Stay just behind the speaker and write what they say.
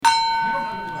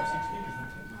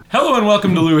Hello and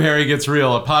welcome to Lou Harry Gets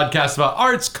Real, a podcast about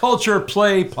arts, culture,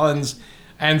 play, puns,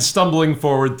 and stumbling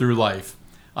forward through life.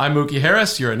 I'm Mookie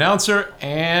Harris, your announcer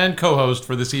and co-host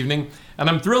for this evening, and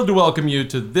I'm thrilled to welcome you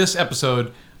to this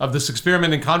episode of this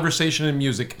experiment in conversation and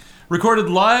music, recorded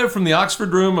live from the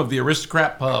Oxford room of the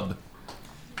Aristocrat Pub.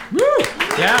 Woo!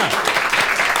 Yeah.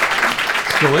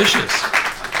 Delicious.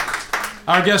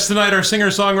 Our guests tonight are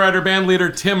singer-songwriter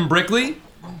bandleader Tim Brickley,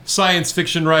 science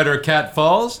fiction writer Kat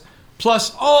Falls,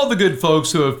 plus all the good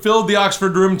folks who have filled the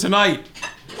Oxford room tonight.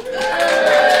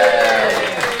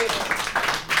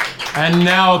 And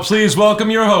now, please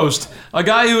welcome your host, a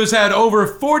guy who has had over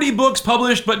 40 books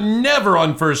published, but never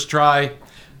on first try,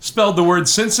 spelled the word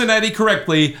Cincinnati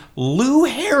correctly, Lou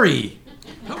Harry.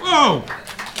 Hello.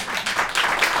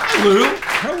 Hi, Lou.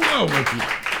 Hello,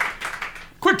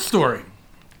 Mookie. Quick story.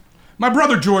 My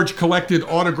brother George collected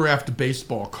autographed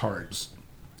baseball cards.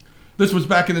 This was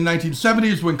back in the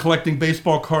 1970s when collecting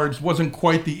baseball cards wasn't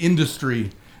quite the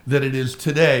industry that it is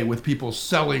today, with people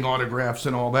selling autographs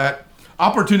and all that.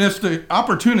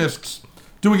 Opportunists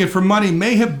doing it for money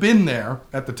may have been there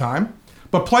at the time,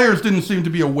 but players didn't seem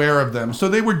to be aware of them, so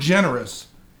they were generous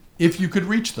if you could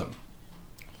reach them.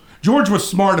 George was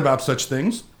smart about such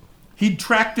things. He'd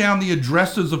track down the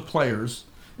addresses of players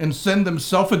and send them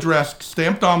self-addressed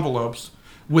stamped envelopes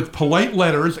with polite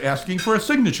letters asking for a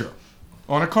signature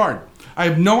on a card. I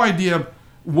have no idea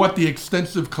what the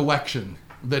extensive collection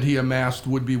that he amassed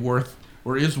would be worth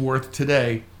or is worth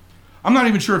today. I'm not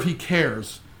even sure if he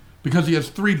cares, because he has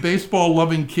 3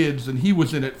 baseball-loving kids and he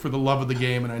was in it for the love of the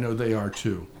game, and I know they are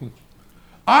too.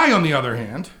 I, on the other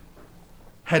hand,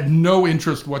 had no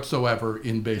interest whatsoever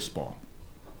in baseball.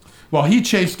 While he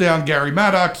chased down Gary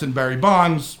Maddox and Barry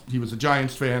Bonds, he was a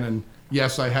Giants fan, and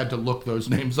yes, I had to look those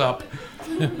names up.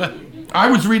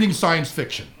 I was reading science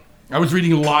fiction. I was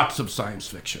reading lots of science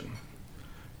fiction.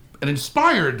 And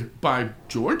inspired by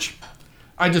George,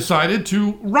 I decided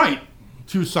to write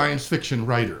to science fiction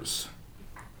writers.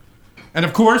 And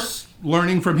of course,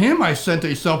 learning from him, I sent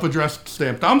a self-addressed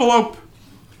stamped envelope,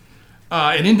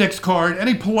 an index card, and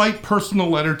a polite personal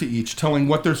letter to each telling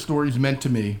what their stories meant to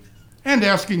me and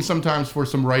asking sometimes for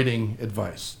some writing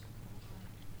advice.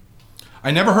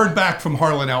 I never heard back from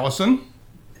Harlan Ellison.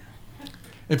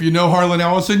 If you know Harlan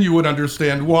Ellison, you would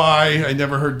understand why I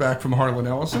never heard back from Harlan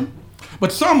Ellison.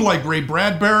 But some, like Ray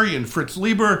Bradbury and Fritz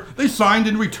Lieber, they signed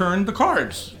and returned the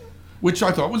cards, which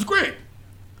I thought was great.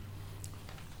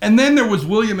 And then there was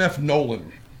William F.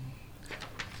 Nolan.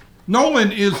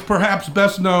 Nolan is perhaps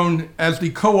best known as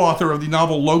the co-author of the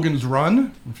novel Logan's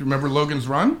Run, if you remember Logan's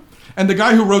Run, and the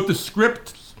guy who wrote the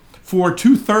script for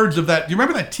 2/3 of that. Do you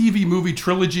remember that TV movie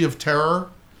Trilogy of Terror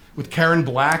with Karen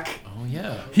Black? Oh,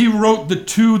 yeah. He wrote the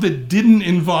 2 that didn't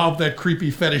involve that creepy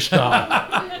fetish doll.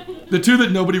 The 2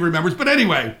 that nobody remembers. But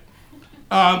anyway,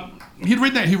 he'd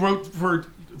written that. He wrote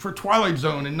for Twilight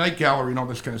Zone and Night Gallery and all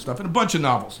this kind of stuff, and a bunch of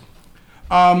novels.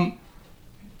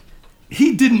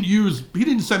 He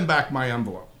didn't send back my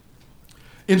envelope.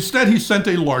 Instead, he sent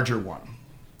a larger one,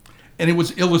 and it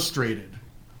was illustrated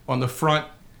on the front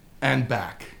and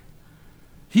back.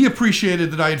 He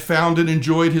appreciated that I had found and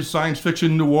enjoyed his science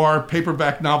fiction noir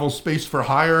paperback novel Space for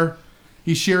Hire.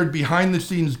 He shared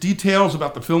behind-the-scenes details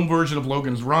about the film version of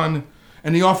Logan's Run,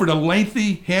 and he offered a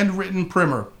lengthy, handwritten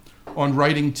primer on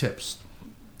writing tips.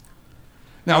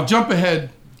 Now, jump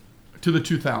ahead to the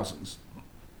 2000s.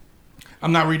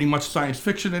 I'm not reading much science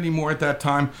fiction anymore at that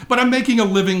time, but I'm making a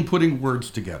living putting words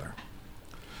together.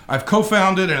 I've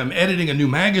co-founded and I'm editing a new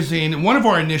magazine, and one of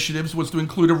our initiatives was to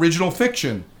include original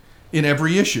fiction in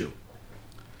every issue.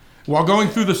 While going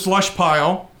through the slush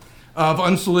pile of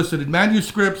unsolicited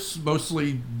manuscripts,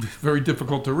 mostly very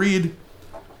difficult to read,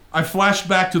 I flashed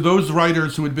back to those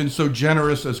writers who had been so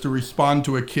generous as to respond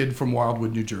to a kid from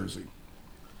Wildwood, New Jersey.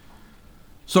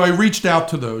 So I reached out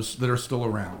to those that are still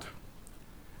around.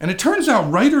 And it turns out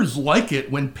writers like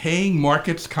it when paying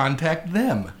markets contact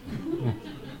them.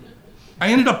 I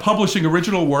ended up publishing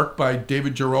original work by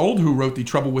David Gerrold, who wrote the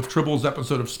Trouble with Tribbles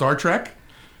episode of Star Trek.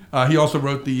 He also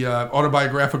wrote the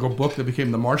autobiographical book that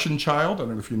became The Martian Child. I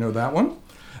don't know if you know that one.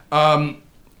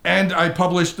 And I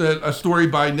published a story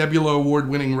by Nebula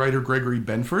Award-winning writer Gregory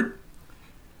Benford.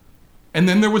 And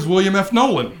then there was William F.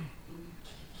 Nolan.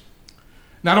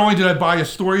 Not only did I buy a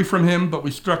story from him, but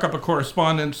we struck up a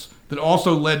correspondence that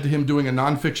also led to him doing a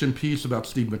nonfiction piece about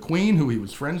Steve McQueen, who he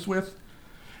was friends with.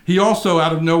 He also,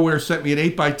 out of nowhere, sent me an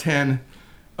 8x10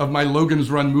 of my Logan's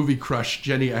Run movie crush,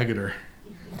 Jenny Agutter.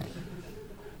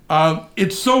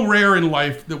 It's so rare in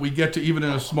life that we get to, even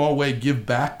in a small way, give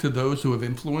back to those who have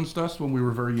influenced us when we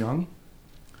were very young.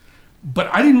 But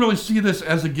I didn't really see this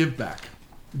as a give back,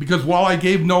 because while I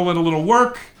gave Nolan a little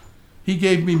work, he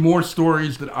gave me more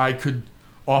stories that I could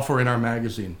offer in our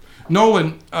magazine.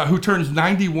 Nolan, who turns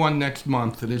 91 next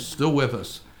month and is still with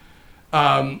us,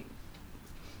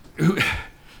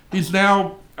 he's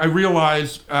now, I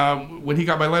realize, when he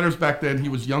got my letters back then, he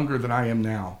was younger than I am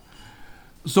now.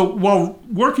 So while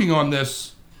working on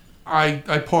this,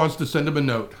 I paused to send him a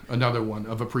note, another one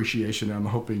of appreciation, and I'm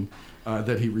hoping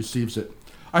that he receives it.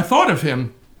 I thought of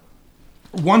him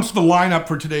once the lineup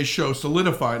for today's show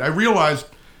solidified. I realized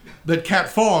that Kat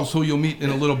Falls, who you'll meet in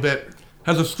a little bit,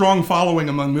 has a strong following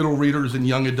among middle readers and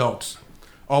young adults,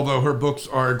 although her books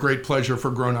are a great pleasure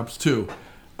for grown-ups too.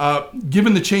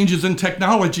 Given the changes in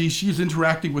technology, she's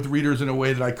interacting with readers in a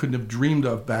way that I couldn't have dreamed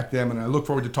of back then, and I look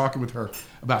forward to talking with her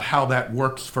about how that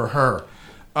works for her.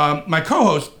 My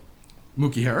co-host,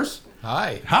 Mookie Harris.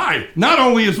 Hi. Hi. Not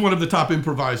only is one of the top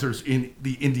improvisers in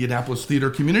the Indianapolis theater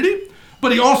community,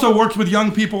 but he also works with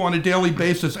young people on a daily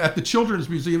basis at the Children's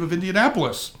Museum of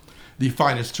Indianapolis, the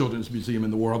finest children's museum in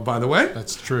the world, by the way.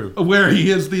 That's true. Where he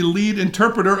is the lead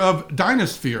interpreter of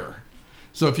Dinosphere.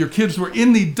 So if your kids were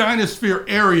in the Dinosphere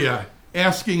area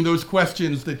asking those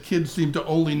questions that kids seem to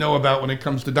only know about when it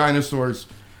comes to dinosaurs,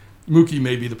 Mookie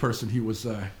may be the person he was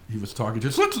talking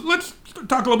to. So let's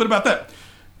talk a little bit about that.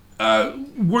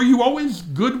 Were you always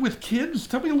good with kids?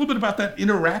 Tell me a little bit about that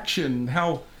interaction.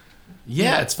 How?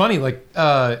 Yeah, it's funny. Like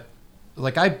I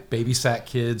babysat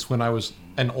kids when I was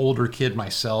an older kid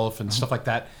myself and stuff like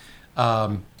that,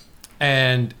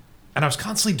 and I was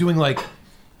constantly doing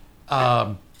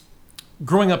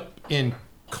growing up in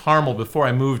Carmel before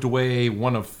I moved away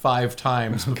one of 5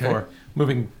 times before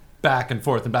moving back and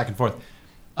forth.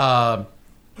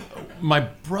 My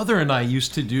brother and I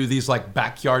used to do these like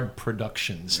backyard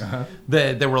productions.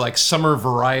 They were like summer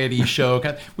variety show.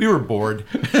 We were bored,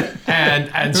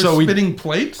 and so we spinning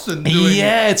plates and doing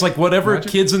it's like whatever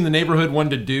magic? Kids in the neighborhood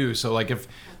wanted to do. So like if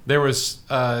there was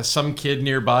some kid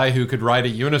nearby who could ride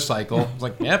a unicycle, I was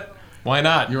like, yep, why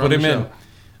not? You're Put on him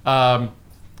the in.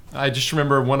 I just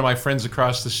remember one of my friends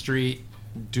across the street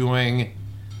doing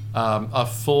a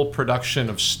full production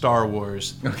of Star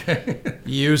Wars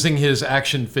using his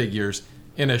action figures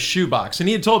in a shoebox. And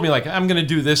he had told me, like, I'm going to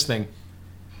do this thing.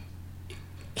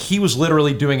 He was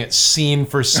literally doing it scene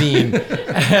for scene.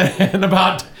 And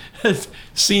about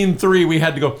scene 3, we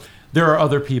had to go, there are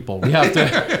other people. We have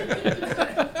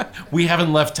to... we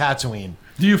haven't left Tatooine.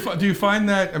 Do you find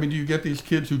that, I mean, do you get these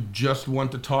kids who just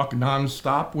want to talk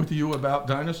nonstop with you about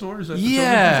dinosaurs? At the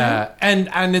Yeah,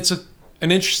 and it's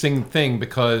an interesting thing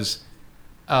because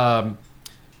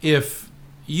if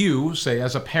you, say,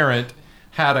 as a parent,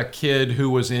 had a kid who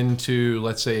was into,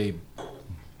 let's say,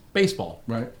 baseball,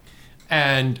 right,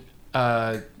 and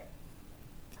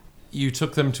you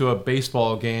took them to a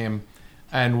baseball game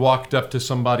and walked up to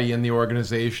somebody in the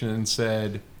organization and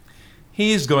said,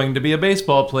 he's going to be a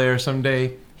baseball player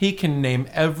someday. He can name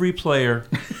every player.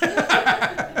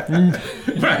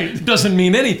 Right. Doesn't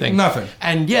mean anything. Nothing.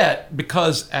 And yet,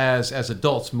 because as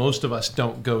adults, most of us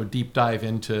don't go deep dive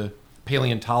into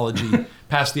paleontology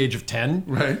past the age of 10.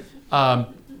 Right.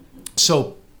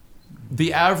 So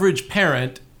the average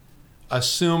parent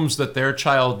assumes that their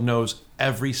child knows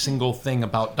every single thing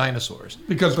about dinosaurs.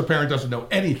 Because the parent doesn't know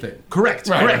anything. Correct.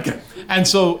 Right. Correct. And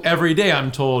so every day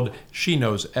I'm told she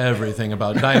knows everything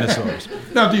about dinosaurs.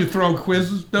 Now, do you throw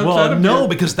quiz notes at Well, them? no,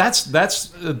 because that's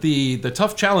the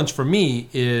tough challenge for me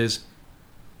is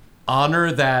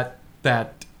honor that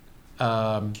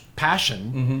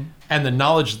passion and the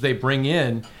knowledge that they bring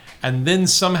in, and then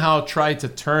somehow try to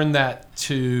turn that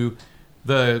to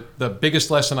the biggest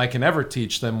lesson I can ever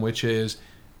teach them, which is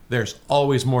there's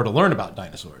always more to learn about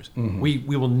dinosaurs. We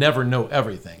will never know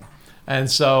everything. And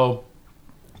so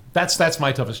that's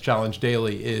my toughest challenge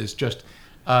daily is just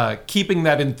keeping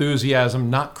that enthusiasm,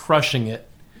 not crushing it,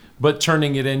 but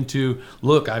turning it into,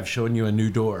 look, I've shown you a new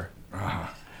door.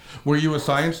 Were you a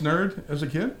science nerd as a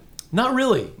kid? Not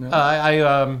really. No?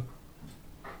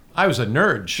 I was a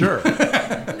nerd, sure.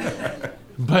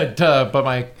 but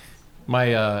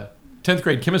my 10th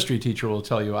grade chemistry teacher will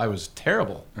tell you I was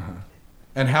terrible.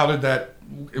 And how did that...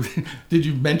 Did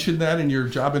you mention that in your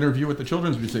job interview at the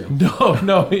Children's Museum?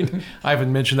 No, I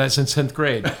haven't mentioned that since 10th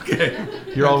grade. Okay.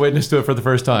 You're all witness to it for the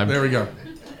first time. There we go.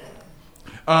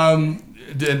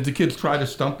 Did the kids try to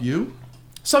stump you?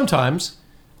 Sometimes.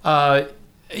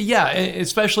 Yeah,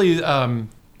 especially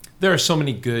there are so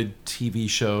many good TV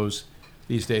shows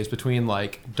these days between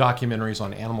like documentaries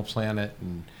on Animal Planet,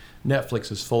 and Netflix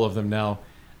is full of them now.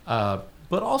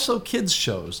 But also kids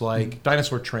shows like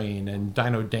Dinosaur Train and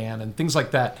Dino Dan and things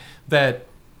like that. That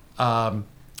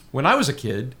when I was a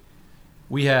kid,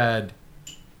 we had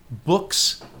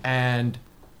books and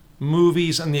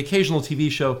movies and the occasional TV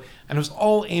show, and it was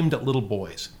all aimed at little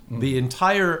boys. The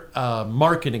entire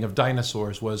marketing of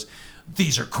dinosaurs was,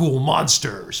 these are cool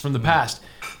monsters from the past.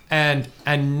 And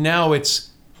now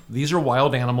these are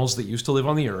wild animals that used to live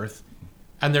on the earth,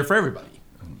 and they're for everybody.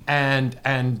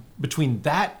 And between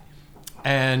that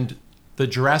and the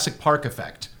Jurassic Park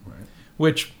effect,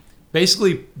 which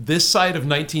basically this side of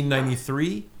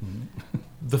 1993,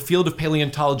 the field of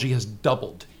paleontology has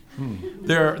doubled.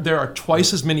 There are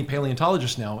twice as many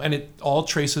paleontologists now, and it all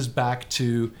traces back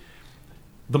to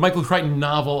the Michael Crichton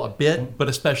novel a bit, but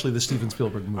especially the Steven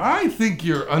Spielberg movie. I think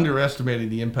you're underestimating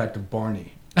the impact of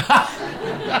Barney.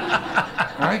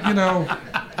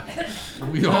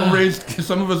 We all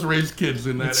some of us raised kids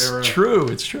in that era.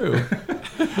 It's true.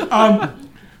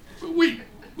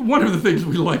 One of the things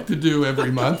we like to do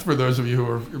every month, for those of you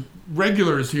who are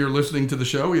regulars here listening to the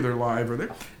show, either live or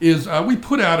there, is we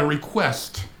put out a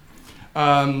request.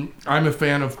 I'm a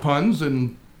fan of puns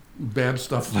and bad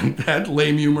stuff like that,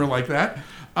 lame humor like that.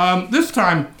 This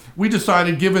time, we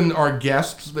decided, given our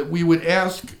guests, that we would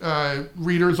ask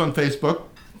readers on Facebook,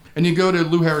 and you go to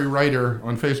Lou Harry Writer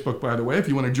on Facebook, by the way, if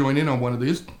you want to join in on one of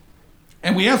these,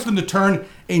 and we asked them to turn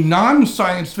a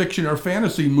non-science fiction or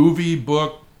fantasy movie,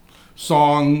 book,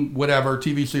 song, whatever,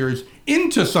 TV series,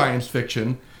 into science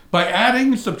fiction by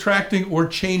adding, subtracting, or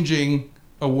changing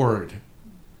a word.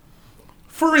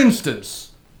 For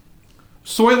instance,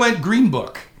 Soylent Green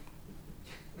Book.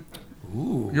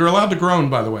 Ooh. You're allowed to groan,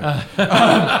 by the way.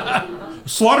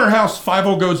 Slaughterhouse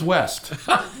 5-0 Goes West.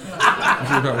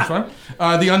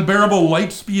 The Unbearable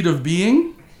Light Speed of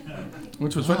Being,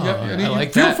 which was fun. I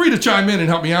like Feel that. free to chime in and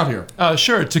help me out here.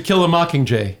 Sure, To Kill a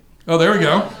Mockingjay. Oh, there we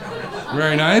go.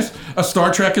 Very nice. A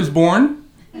Star Trek is Born.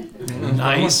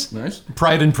 Nice. Nice.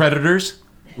 Pride and Predators.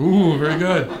 Ooh, very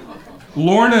good.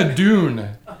 Lorna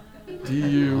Doone.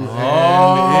 D-U-N-A.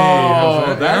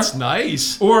 Oh, that's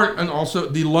nice. And also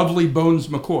The Lovely Bones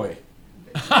McCoy.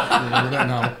 Remember that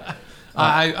novel?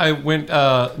 I went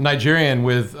Nigerian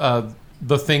with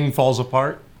The Thing Falls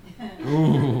Apart.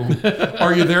 Ooh.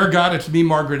 Are You There, God? It's Me,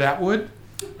 Margaret Atwood.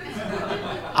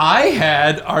 I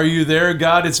had Are You There,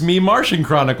 God? It's Me, Martian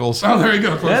Chronicles. Oh, there you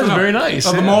go. That's very nice.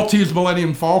 The Maltese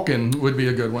Millennium Falcon would be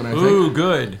a good one, I think. Ooh,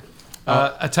 good.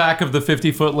 Attack of the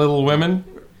 50-Foot Little Women.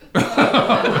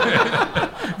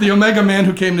 The Omega Man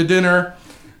Who Came to Dinner,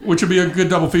 which would be a good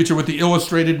double feature with The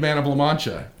Illustrated Man of La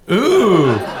Mancha. Ooh.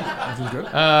 This is good.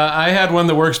 I had one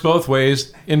that works both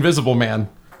ways. Invisible Man.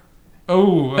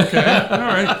 Oh, okay. All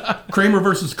right. Kramer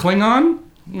versus Klingon.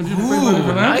 Would you think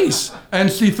for that? Nice.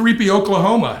 And C-3PO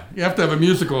Oklahoma. You have to have a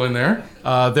musical in there.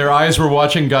 Their eyes were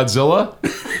watching Godzilla.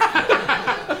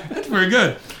 That's very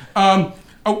good.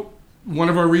 One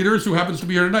of our readers who happens to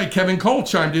be here tonight, Kevin Cole,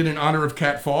 chimed in honor of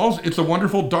Cat Falls. It's a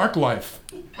Wonderful Dark Life.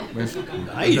 Nice.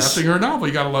 Adapting her novel.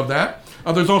 You got to love that.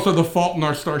 There's also The Fault in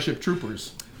Our Starship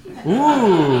Troopers.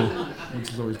 Ooh.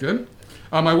 Which is always good.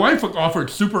 My wife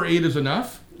offered Super 8 is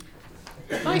Enough.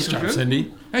 Nice job, good.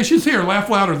 Cindy. Hey, she's here. Laugh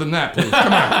louder than that, please.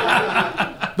 Come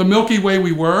on. The Milky Way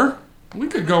We Were. We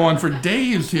could go on for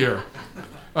days here.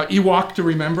 Ewok to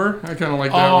Remember. I kind of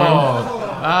like that one.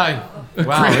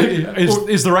 Wow.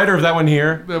 Is the writer of that one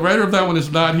here? The writer of that one is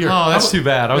not here. Oh, that's too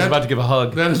bad. I was about to give a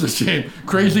hug. That is a shame.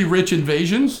 Crazy Rich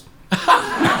Invasions.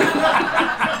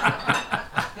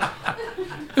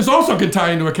 This also could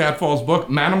tie into a Cat Falls book.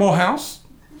 Manimal House.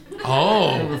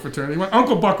 Oh. Fraternity one.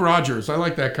 Uncle Buck Rogers. I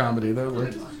like that comedy.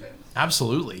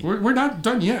 Absolutely. We're not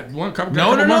done yet.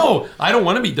 No. I don't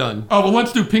want to be done. Oh, well,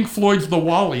 let's do Pink Floyd's The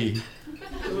Wall-E.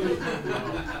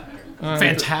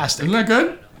 Fantastic. Isn't that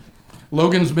good?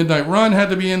 Logan's Midnight Run had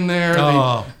to be in there.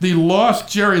 Oh. The lost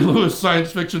Jerry Lewis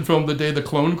science fiction film, The Day the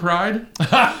Clone Cried.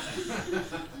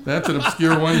 That's an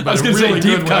obscure one, but I was a going to really say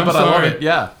good deep one. cut, but I love it.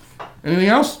 Yeah. Anything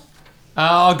else?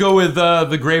 I'll go with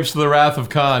The Grapes of the Wrath of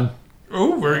Khan.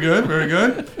 Oh, very good, very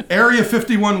good. Area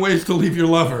 51 Ways to Leave Your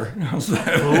Lover. How's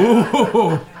that?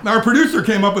 Ooh. Our producer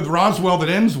came up with Roswell That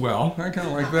Ends Well. I kind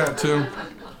of like that, too.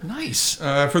 Nice.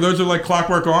 For those who like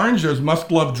Clockwork Orange, there's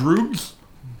Must Love Droogs.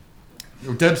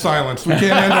 Dead silence. We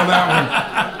can't end on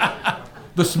that one.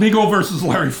 The Smeagol versus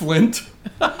Larry Flint.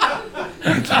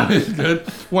 That's always good.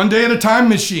 One Day at a Time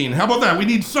Machine. How about that? We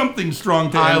need something strong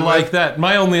to I end like with. that.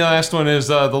 My only last one is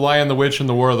The Lion, the Witch, and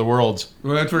the War of the Worlds.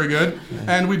 Well, that's very good.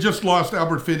 And we just lost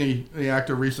Albert Finney, the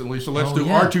actor, recently, so let's do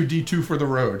yeah. R2-D2 for the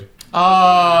road.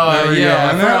 Oh, There we go.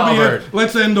 yeah. And For that'll be Albert. it.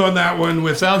 Let's end on that one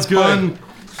with Sounds good. fun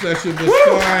session this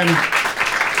time.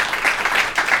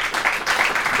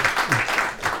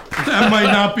 That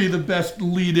might not be the best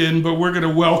lead-in, but we're going to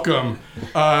welcome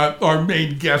our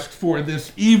main guest for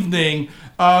this evening.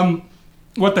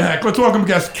 What the heck? Let's welcome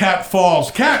guest Cat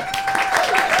Falls. Cat.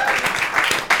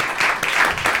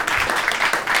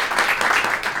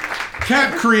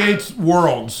 Kat creates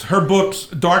worlds. Her books,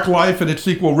 Dark Life and its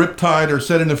sequel, Riptide, are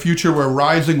set in a future where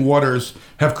rising waters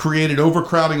have created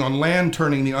overcrowding on land,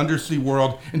 turning the undersea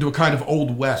world into a kind of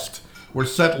Old West, where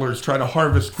settlers try to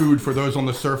harvest food for those on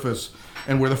the surface,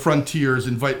 and where the frontiers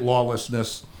invite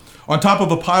lawlessness. On top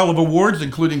of a pile of awards,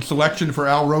 including selection for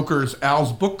Al Roker's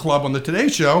Al's Book Club on the Today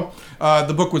Show,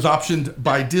 the book was optioned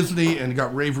by Disney and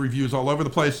got rave reviews all over the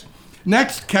place.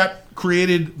 Next, Kat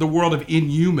created the world of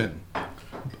Inhuman,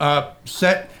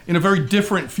 set in a very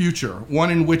different future,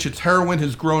 one in which its heroine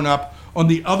has grown up on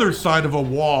the other side of a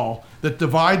wall that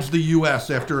divides the U.S.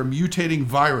 after a mutating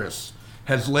virus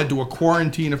has led to a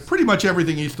quarantine of pretty much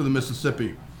everything east of the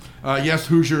Mississippi. Yes,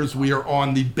 Hoosiers, we are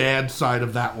on the bad side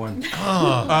of that one.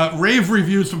 Rave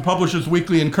reviews from Publishers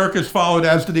Weekly and Kirkus followed,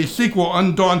 as did a sequel,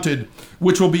 Undaunted,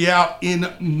 which will be out in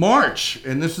March.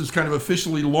 And this is kind of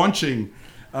officially launching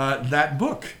that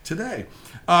book today.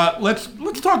 Let's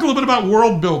talk a little bit about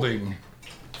world building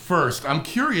first. I'm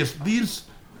curious,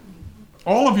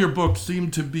 all of your books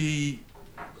seem to be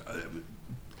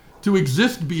to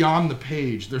exist beyond the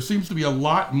page. There seems to be a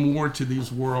lot more to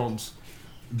these worlds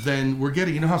than we're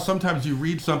getting. You know how sometimes you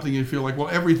read something and you feel like, well,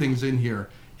 everything's in here.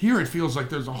 Here it feels like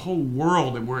there's a whole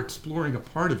world and we're exploring a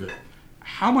part of it.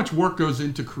 How much work goes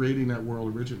into creating that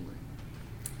world originally?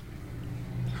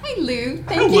 Hi, Lou.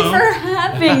 Thank you for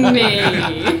having me.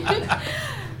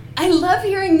 I love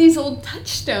hearing these old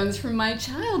touchstones from my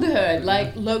childhood.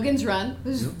 Like Logan's Run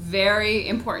was very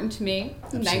important to me.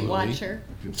 Absolutely. Night Watcher.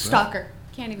 Stalker.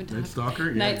 Can't even talk. Night Stalker?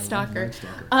 Yeah, Night Stalker. Night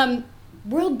Stalker.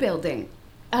 World building.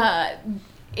 I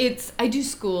do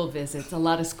school visits, a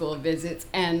lot of school visits,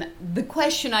 and the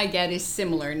question I get is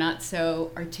similar, not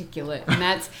so articulate, and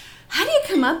that's, how do you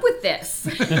come up with this?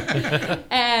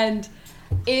 And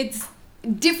it's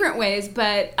different ways,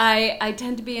 but I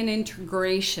tend to be an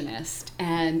integrationist,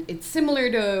 and it's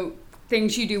similar to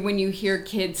things you do when you hear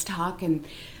kids talk, and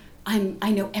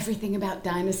I know everything about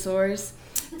dinosaurs.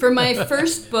 For my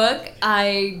first book,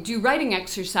 I do writing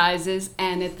exercises,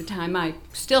 and at the time, I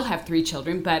still have 3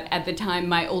 children, but at the time,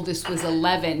 my oldest was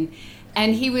 11,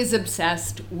 and he was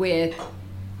obsessed with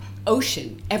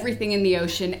ocean, everything in the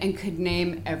ocean, and could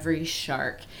name every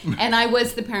shark. And I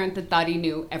was the parent that thought he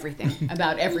knew everything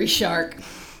about every shark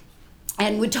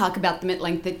and would talk about them at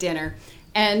length at dinner.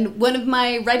 And one of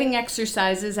my writing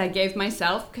exercises I gave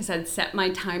myself, because I'd set my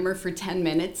timer for 10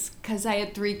 minutes, because I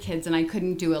had 3 kids and I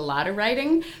couldn't do a lot of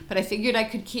writing, but I figured I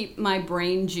could keep my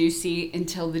brain juicy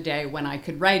until the day when I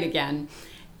could write again.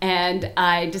 And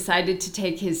I decided to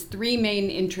take his 3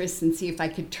 main interests and see if I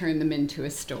could turn them into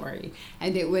a story.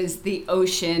 And it was the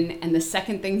ocean, and the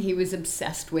second thing he was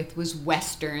obsessed with was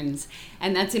Westerns.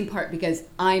 And that's in part because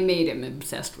I made him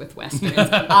obsessed with Westerns.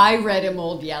 I read him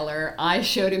Old Yeller, I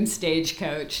showed him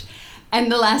Stagecoach,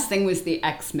 and the last thing was the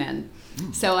X-Men.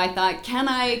 So I thought, can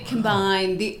I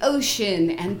combine the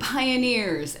ocean and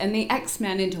pioneers and the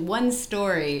X-Men into one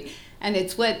story? And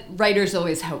it's what writers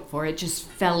always hope for. It just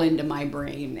fell into my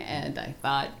brain. And I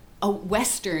thought, a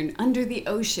Western under the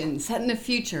ocean, set in the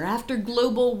future, after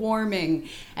global warming.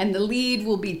 And the lead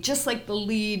will be just like the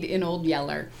lead in Old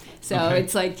Yeller. So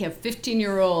It's like a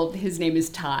 15-year-old, his name is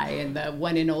Ty, and the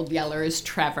one in Old Yeller is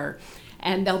Trevor.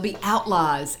 And they'll be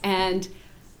outlaws. And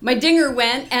my dinger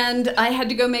went, and I had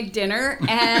to go make dinner,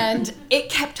 and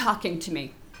it kept talking to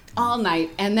me all night.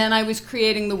 And then I was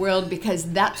creating the world,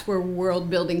 because that's where world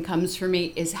building comes for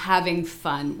me, is having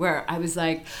fun, where I was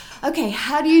like, okay,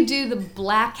 how do you do the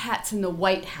black hats and the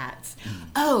white hats?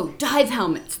 Oh, dive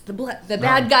helmets. The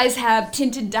bad guys have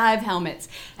tinted dive helmets,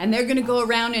 and they're going to go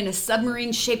around in a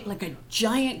submarine shaped like a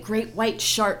giant great white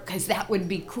shark, because that would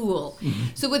be cool.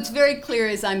 So what's very clear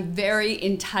is I'm very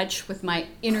in touch with my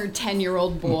inner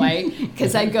 10-year-old boy,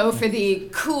 because I go for the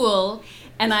cool.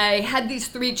 And I had these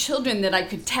 3 children that I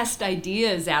could test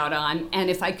ideas out on, and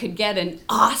if I could get an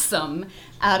awesome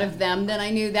out of them, then I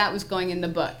knew that was going in the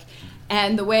book.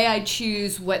 And the way I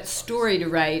choose what story to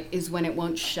write is when it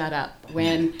won't shut up,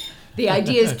 when the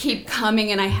ideas keep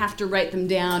coming and I have to write them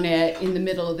down in the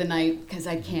middle of the night because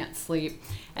I can't sleep.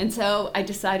 And so I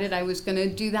decided I was going to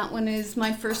do that one as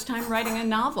my first time writing a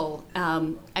novel.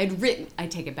 I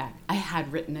take it back. I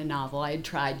had written a novel. I had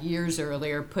tried years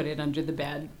earlier, put it under the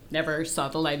bed, never saw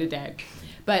the light of day.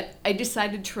 But I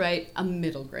decided to write a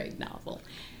middle grade novel.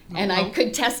 And I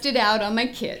could test it out on my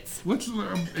kids. Let's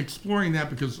exploring that,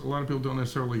 because a lot of people don't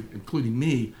necessarily, including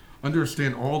me,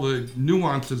 understand all the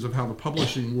nuances of how the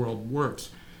publishing world works.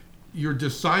 You're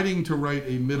deciding to write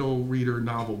a middle reader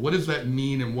novel. What does that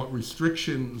mean, and what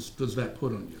restrictions does that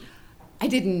put on you? I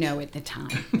didn't know at the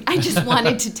time. I just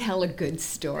wanted to tell a good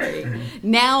story.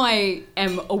 Now I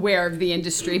am aware of the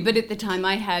industry, but at the time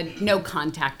I had no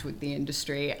contact with the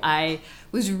industry. I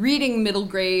was reading middle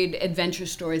grade adventure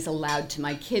stories aloud to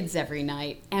my kids every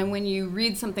night. And when you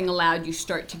read something aloud, you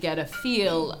start to get a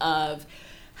feel of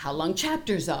how long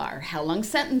chapters are, how long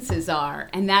sentences are,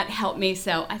 and that helped me.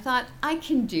 So I thought, I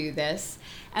can do this.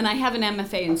 And I have an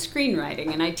MFA in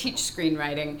screenwriting, and I teach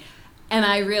screenwriting. And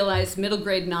I realized middle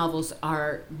grade novels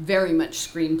are very much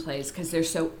screenplays because they're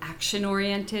so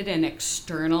action-oriented and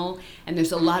external, and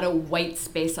there's a lot of white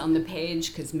space on the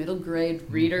page because middle grade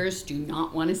readers do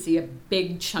not want to see a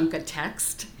big chunk of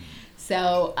text.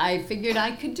 So I figured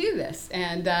I could do this,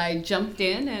 and I jumped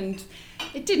in, and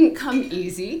it didn't come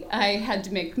easy. I had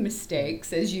to make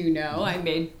mistakes, as you know. I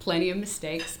made plenty of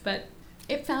mistakes, but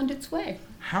it found its way.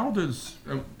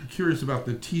 I'm curious about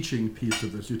the teaching piece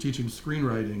of this. You're teaching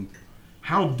screenwriting.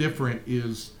 How different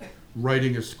is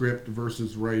writing a script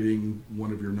versus writing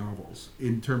one of your novels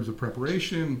in terms of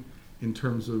preparation, in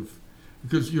terms of,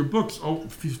 because your books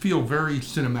feel very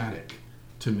cinematic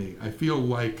to me. I feel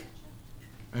like,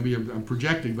 I'm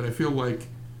projecting, but I feel like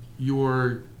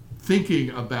you're thinking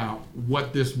about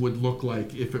what this would look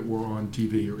like if it were on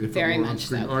TV or if Very it were much on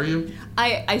screen. so. Are you?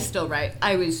 I still write.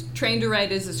 I was trained to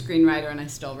write as a screenwriter, and I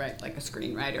still write like a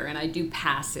screenwriter. And I do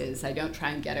passes. I don't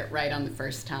try and get it right on the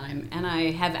first time. And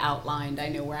I have outlined. I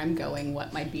know where I'm going,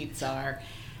 what my beats are.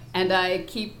 And I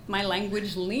keep my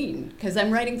language lean because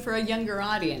I'm writing for a younger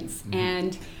audience. Mm-hmm.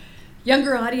 And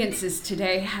younger audiences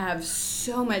today have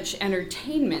so much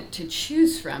entertainment to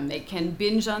choose from. They can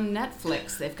binge on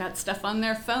Netflix. They've got stuff on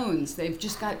their phones. They've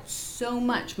just got so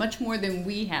much more than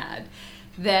we had,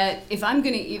 that if I'm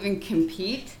going to even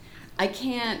compete, I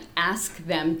can't ask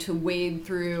them to wade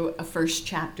through a first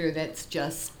chapter that's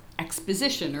just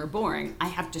exposition or boring. I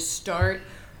have to start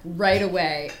right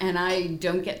away, and I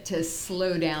don't get to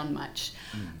slow down much.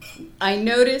 I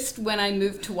noticed when I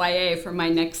moved to YA for my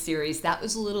next series, that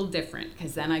was a little different,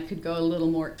 because then I could go a little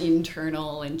more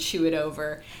internal and chew it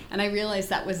over. And I realized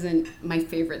that wasn't my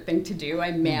favorite thing to do.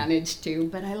 I managed to,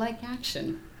 but I like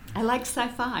action. I like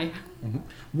sci-fi.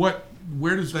 Mm-hmm.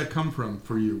 Where does that come from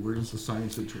for you? Where does the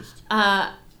science interest?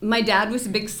 My dad was a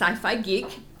big sci-fi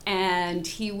geek, and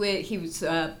he was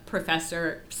a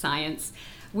professor of science.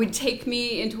 Would take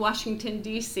me into Washington,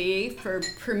 D.C. for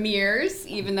premieres,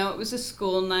 even though it was a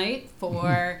school night,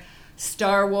 for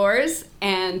Star Wars,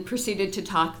 and proceeded to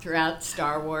talk throughout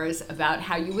Star Wars about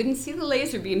how you wouldn't see the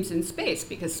laser beams in space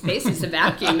because space is a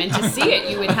vacuum, and to see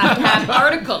it you would have to have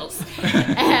particles.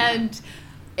 And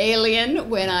Alien,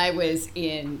 when I was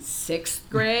in 6th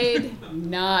grade,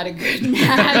 not a good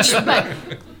match,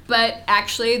 but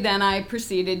actually then I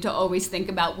proceeded to always think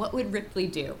about what would Ripley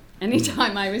do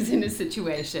anytime I was in a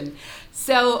situation.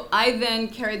 So I then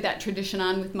carried that tradition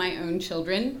on with my own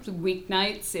children.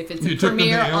 Weeknights, if it's a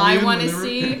premiere, I want to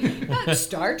see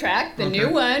Star Trek, the new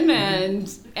one, and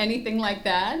anything like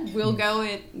that. We'll go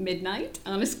at midnight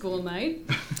on a school night.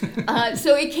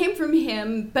 So it came from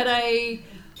him, but I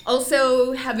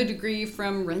also have a degree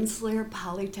from Rensselaer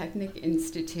Polytechnic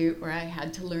Institute, where I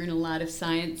had to learn a lot of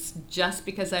science just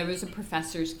because I was a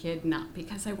professor's kid, not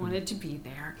because I wanted to be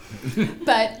there.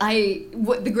 But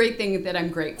the great thing that I'm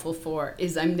grateful for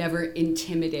is I'm never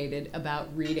intimidated about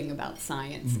reading about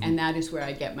science, and that is where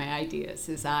I get my ideas,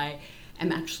 is I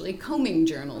am actually combing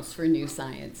journals for new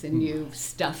science and new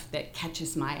stuff that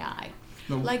catches my eye.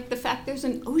 Like the fact there's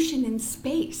an ocean in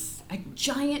space, a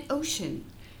giant ocean,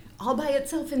 all by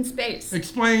itself in space.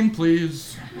 Explain,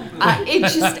 please.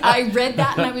 I read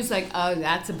that and I was like, oh,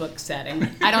 that's a book setting.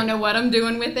 I don't know what I'm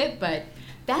doing with it, but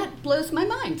that blows my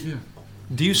mind. Yeah.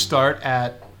 Do you start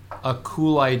at a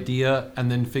cool idea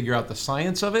and then figure out the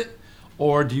science of it?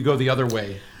 Or do you go the other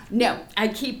way? No, I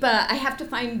have to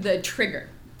find the trigger.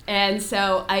 And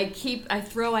so I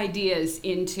throw ideas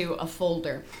into a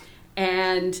folder.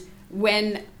 And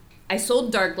when I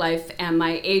sold Dark Life, and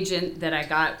my agent that I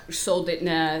got sold it in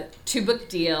a 2-book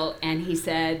deal, and he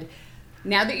said,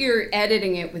 now that you're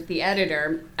editing it with the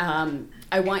editor,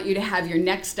 I want you to have your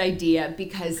next idea,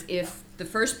 because if the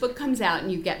first book comes out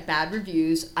and you get bad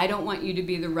reviews, I don't want you to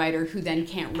be the writer who then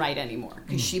can't write anymore,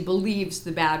 because she believes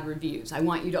the bad reviews. I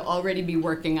want you to already be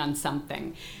working on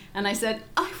something. And I said,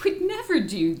 I would never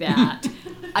do that.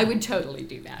 I would totally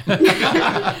do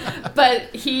that.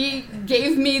 But he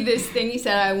gave me this thing. He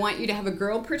said, I want you to have a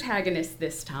girl protagonist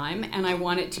this time, and I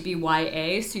want it to be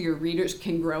YA so your readers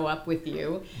can grow up with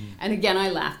you. And again, I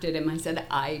laughed at him. I said,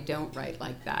 I don't write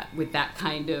like that, with that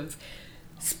kind of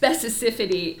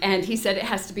specificity. And he said, it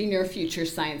has to be near future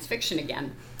science fiction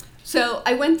again. So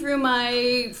I went through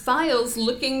my files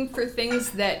looking for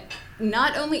things that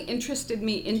not only interested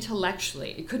me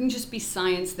intellectually, it couldn't just be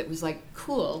science that was like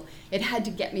cool, it had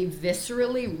to get me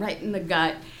viscerally right in the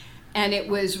gut. And it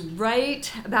was right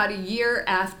about a year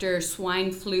after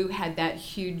swine flu had that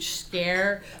huge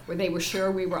scare where they were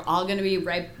sure we were all going to be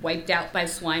wiped out by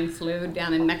swine flu.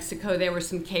 Down in Mexico, there were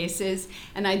some cases.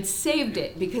 And I'd saved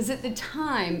it because at the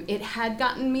time, it had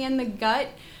gotten me in the gut,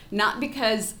 not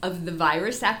because of the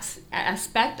virus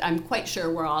aspect. I'm quite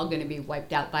sure we're all going to be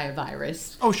wiped out by a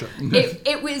virus. Oh, sure.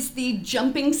 It was the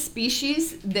jumping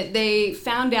species that they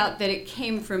found out that it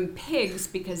came from pigs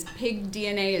because pig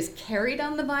DNA is carried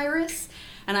on the virus.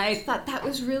 And I thought that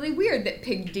was really weird that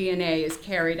pig DNA is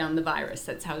carried on the virus.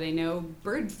 That's how they know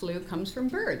bird flu comes from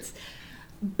birds.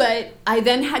 But I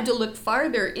then had to look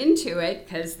farther into it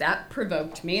because that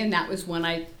provoked me, and that was when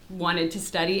I wanted to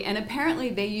study. And apparently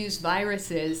they use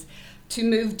viruses to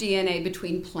move DNA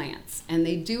between plants. And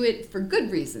they do it for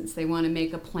good reasons. They want to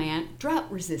make a plant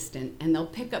drought resistant, and they'll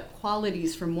pick up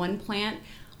qualities from one plant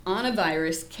on a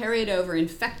virus, carry it over,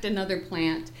 infect another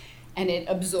plant, and it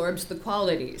absorbs the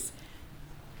qualities.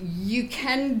 You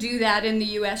can do that in the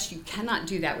US. You cannot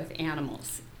do that with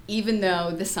animals. Even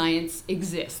though the science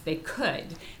exists, they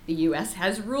could. The US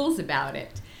has rules about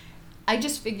it. I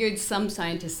just figured some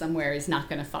scientist somewhere is not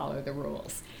going to follow the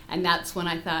rules. And that's when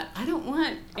I thought, I don't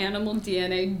want animal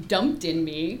DNA dumped in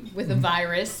me with a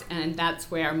virus. And that's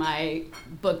where my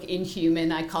book,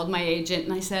 Inhuman, I called my agent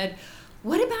and I said,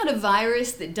 what about a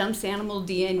virus that dumps animal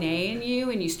DNA in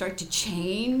you and you start to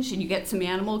change and you get some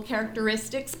animal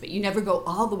characteristics, but you never go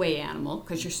all the way animal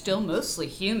because you're still mostly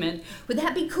human? Would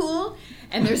that be cool?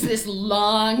 And there's this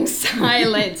long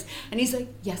silence. And he's like,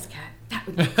 yes, Kat, that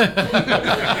would be cool.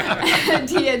 And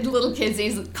he had little kids,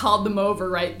 and he called them over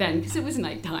right then because it was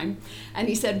nighttime. And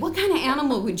he said, what kind of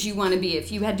animal would you want to be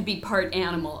if you had to be part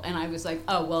animal? And I was like,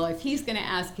 oh, well, if he's going to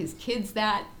ask his kids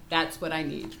that, that's what I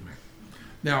need.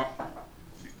 Now,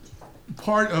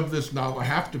 part of this novel, I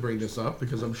have to bring this up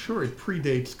because I'm sure it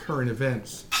predates current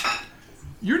events.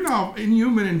 Your novel,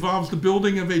 Inhuman, involves the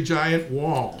building of a giant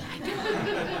wall.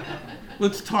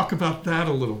 Let's talk about that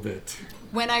a little bit.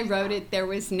 When I wrote it, there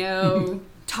was no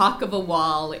talk of a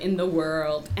wall in the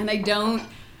world. And I don't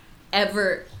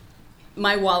ever...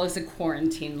 My wall is a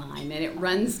quarantine line, and it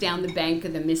runs down the bank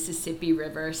of the Mississippi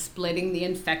River, splitting the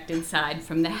infected side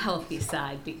from the healthy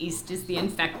side. The east is the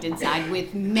infected side,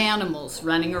 with manimals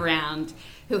running around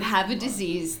who have a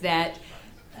disease that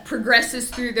progresses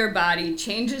through their body,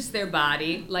 changes their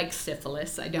body, like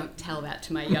syphilis. I don't tell that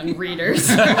to my young readers.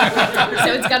 So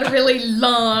it's got a really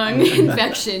long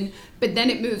infection, but then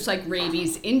it moves like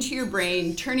rabies into your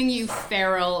brain, turning you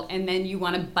feral, and then you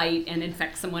want to bite and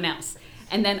infect someone else.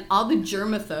 And then all the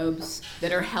germaphobes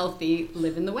that are healthy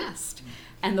live in the West.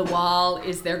 And the wall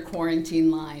is their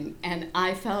quarantine line. And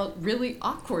I felt really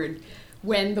awkward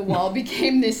when the wall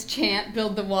became this chant,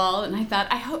 build the wall. And I thought,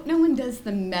 I hope no one does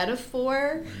the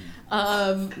metaphor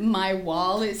of my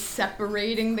wall is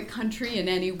separating the country in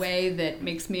any way that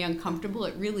makes me uncomfortable.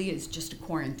 It really is just a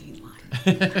quarantine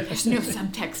line. There's no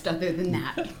subtext other than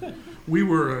that. We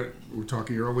were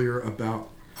talking earlier about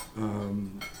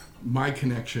my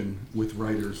connection with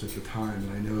writers at the time,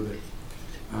 and I know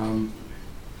that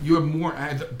you have more,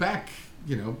 back,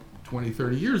 20,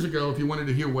 30 years ago, if you wanted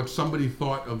to hear what somebody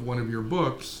thought of one of your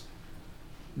books,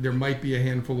 there might be a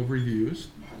handful of reviews.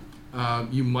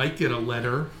 You might get a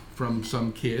letter from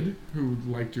some kid who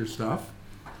liked your stuff,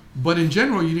 but in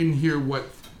general, you didn't hear what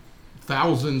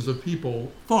thousands of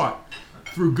people thought.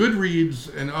 Through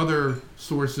Goodreads and other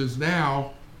sources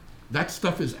now, that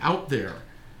stuff is out there.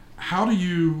 How do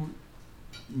you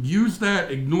use that,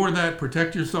 ignore that,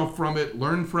 protect yourself from it,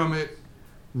 learn from it?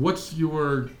 What's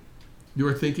your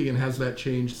thinking, and has that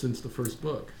changed since the first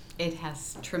book? It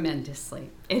has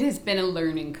tremendously. It has been a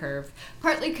learning curve,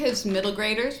 partly because middle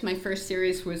graders, my first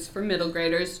series was for middle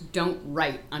graders, don't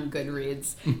write on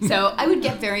Goodreads. So I would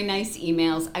get very nice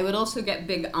emails. I would also get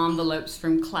big envelopes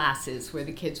from classes where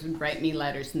the kids would write me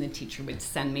letters and the teacher would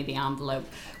send me the envelope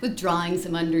with drawings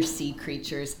of undersea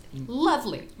creatures.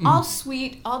 Lovely, all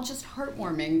sweet, all just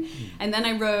heartwarming. And then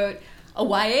I wrote a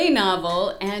YA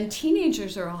novel, and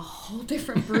teenagers are a whole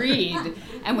different breed.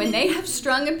 And when they have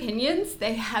strong opinions,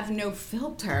 they have no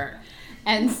filter.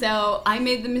 And so I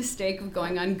made the mistake of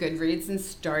going on Goodreads and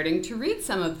starting to read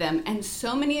some of them. And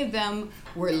so many of them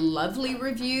were lovely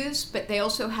reviews, but they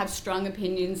also have strong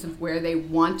opinions of where they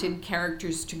wanted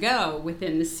characters to go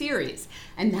within the series.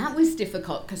 And that was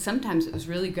difficult because sometimes it was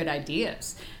really good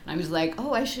ideas. And I was like,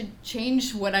 oh, I should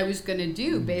change what I was going to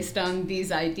do based on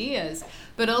these ideas.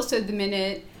 But also the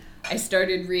minute I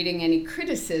started reading any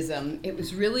criticism, it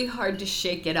was really hard to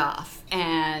shake it off.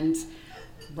 And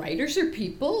writers are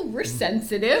people, we're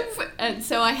sensitive, and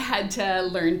so I had to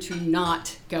learn to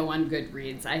not go on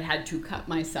Goodreads. I had to cut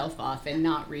myself off and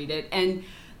not read it. And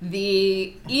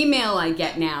the email I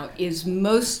get now is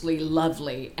mostly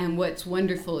lovely, and what's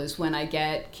wonderful is when I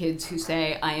get kids who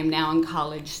say, I am now in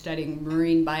college studying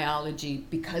marine biology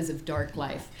because of Dark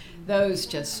Life. Those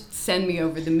just send me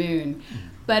over the moon.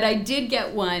 But I did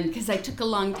get one, because I took a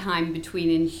long time between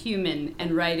Inhuman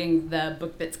and writing the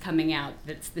book that's coming out,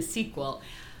 that's the sequel,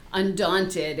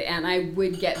 Undaunted, and I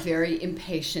would get very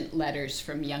impatient letters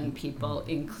from young people,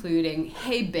 including,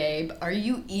 hey babe, are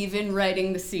you even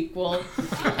writing the sequel?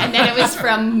 And then it was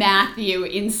from Matthew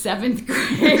in 7th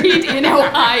grade in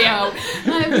Ohio.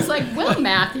 And I was like, well,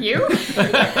 Matthew,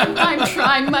 I'm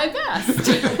trying my best.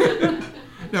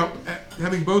 Now,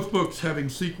 having both books having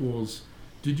sequels,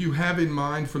 did you have in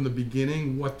mind from the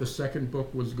beginning what the second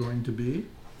book was going to be?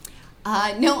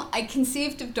 No, I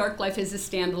conceived of Dark Life as a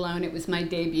standalone. It was my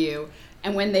debut.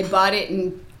 And when they bought it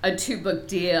in a 2-book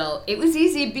deal, it was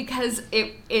easy because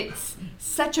it's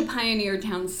such a pioneer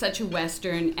town, such a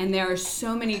Western, and there are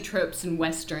so many tropes in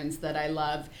Westerns that I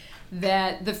love,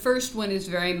 that the first one is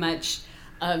very much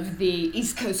of the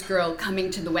East Coast girl coming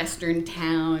to the Western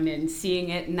town and seeing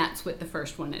it, and that's what the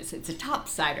first one is. It's a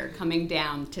topsider coming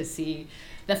down to see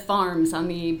the farms on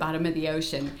the bottom of the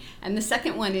ocean. And the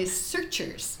second one is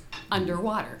searchers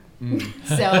underwater.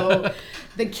 So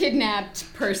the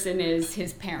kidnapped person is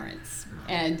his parents,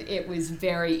 and it was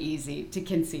very easy to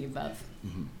conceive of.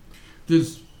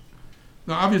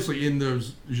 Now, obviously, in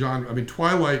those genres, I mean,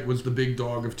 Twilight was the big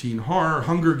dog of teen horror.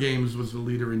 Hunger Games was the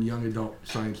leader in young adult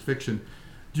science fiction.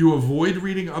 Do you avoid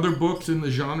reading other books in the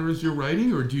genres you're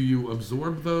writing, or do you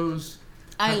absorb those?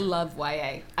 I love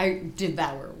YA. I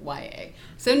devour YA.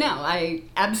 So no,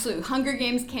 Hunger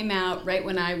Games came out right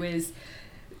when I was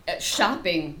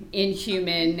shopping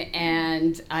Inhuman,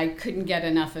 and I couldn't get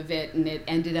enough of it, and it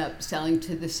ended up selling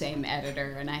to the same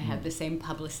editor, and I had the same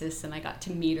publicist, and I got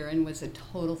to meet her and was a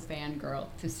total fangirl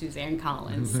to Suzanne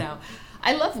Collins. So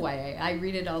I love YA. I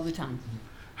read it all the time.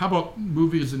 How about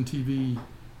movies and TV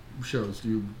shows? Do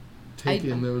you take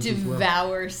in those as well? I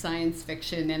devour science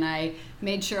fiction, and I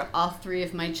made sure all 3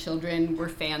 of my children were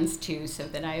fans too, so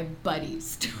that I have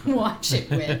buddies to watch it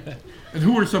with. And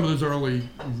who were some of those early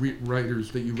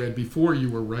writers that you read before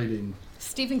you were writing?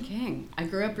 Stephen King. I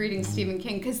grew up reading Stephen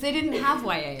King because they didn't have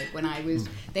YA when I was,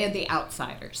 they had The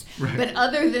Outsiders. Right. But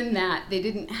other than that, they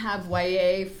didn't have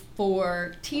YA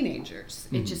for teenagers.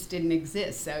 It just didn't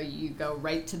exist. So you go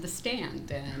right to The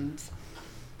Stand and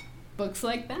books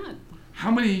like that. How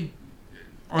many...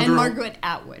 And Margaret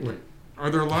Atwood. Wait. Are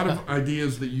there a lot of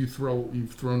ideas that you've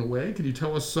thrown away? Can you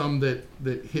tell us some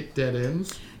that hit dead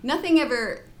ends? Nothing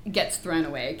ever gets thrown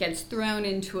away. It gets thrown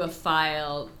into a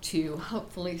file to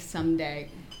hopefully someday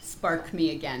spark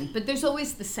me again. But there's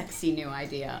always the sexy new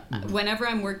idea. Whenever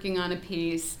I'm working on a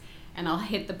piece and I'll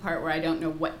hit the part where I don't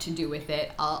know what to do with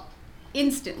it,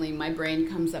 instantly my brain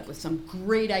comes up with some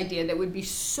great idea that would be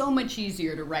so much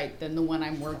easier to write than the one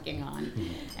I'm working on.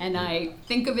 And I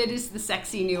think of it as the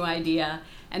sexy new idea,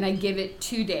 and I give it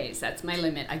 2 days. That's my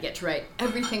limit. I get to write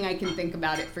everything I can think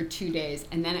about it for 2 days,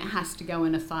 and then it has to go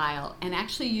in a file. And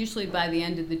actually, usually by the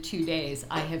end of the 2 days,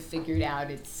 I have figured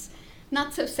out it's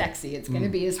not so sexy. It's going to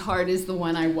be as hard as the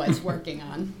one I was working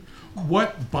on.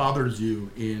 What bothers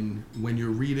you when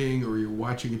you're reading or you're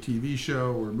watching a TV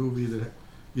show or a movie that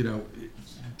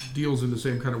deals in the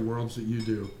same kind of worlds that you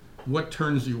do? What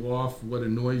turns you off? What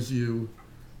annoys you?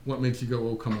 What makes you go,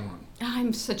 oh, come on?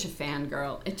 I'm such a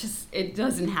fangirl. It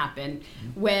doesn't happen.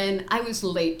 When I was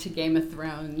late to Game of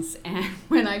Thrones, and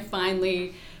when I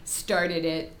finally started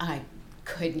it, I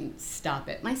couldn't stop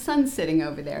it. My son's sitting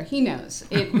over there. He knows.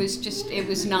 It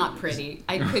was not pretty.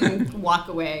 I couldn't walk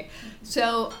away.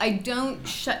 So I don't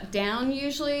shut down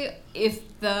usually.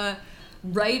 If the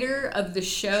writer of the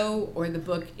show or the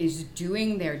book is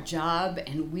doing their job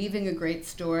and weaving a great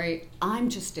story, I'm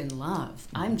just in love.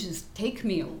 Take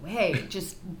me away.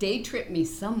 Just day trip me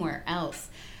somewhere else.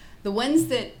 The ones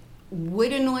that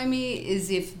would annoy me is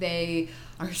if they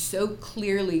are so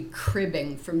clearly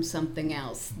cribbing from something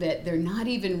else that they're not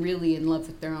even really in love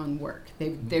with their own work.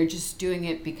 They're just doing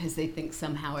it because they think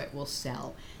somehow it will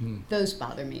sell. Those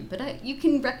bother me. But you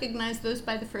can recognize those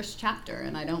by the first chapter,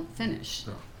 and I don't finish.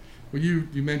 Well, you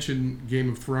mentioned Game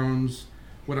of Thrones.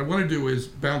 What I want to do is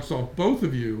bounce off both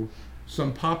of you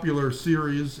some popular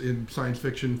series in science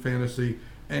fiction, fantasy,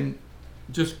 and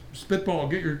just spitball.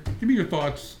 Give me your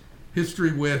thoughts.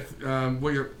 History with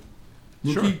Mookie,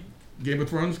 Sure. Game of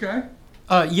Thrones guy?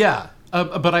 Yeah,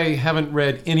 but I haven't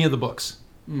read any of the books.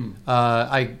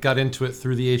 I got into it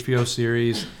through the HBO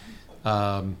series.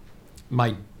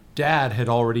 My dad had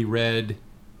already read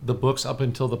the books up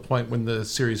until the point when the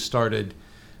series started,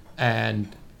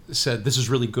 and said, "This is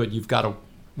really good. You've got to,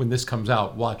 when this comes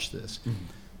out, watch this."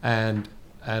 And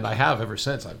I have ever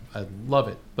since. I love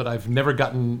it, but I've never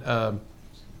gotten.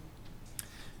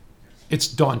 It's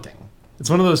daunting. It's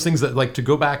one of those things that, like, to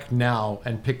go back now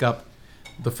and pick up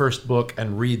the first book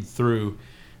and read through,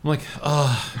 I'm like,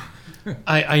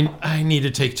 I need to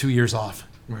take 2 years off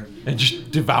and just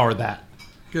devour that.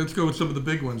 Okay, let's go with some of the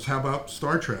big ones. How about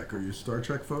Star Trek? Are you Star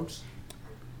Trek folks?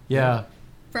 Yeah.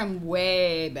 From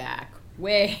way back,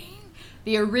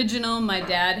 the original my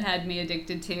dad had me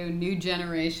addicted to. New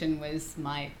Generation was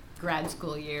my grad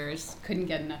school years. Couldn't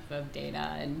get enough of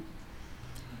Data,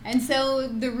 and so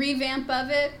the revamp of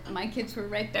it, my kids were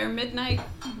right there midnight,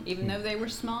 even though they were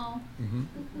small.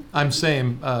 I'm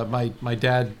same. My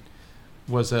dad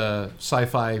was a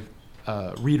sci-fi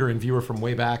reader and viewer from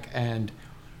way back, and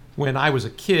when I was a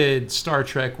kid, Star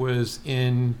Trek was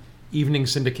in evening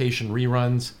syndication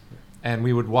reruns, and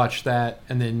we would watch that.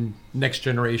 And then Next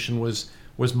Generation was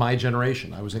my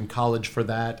generation. I was in college for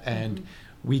that, and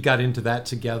we got into that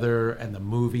together, and the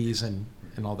movies and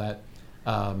all that.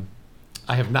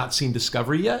 I have not seen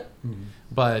Discovery yet,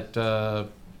 but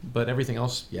everything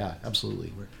else, yeah,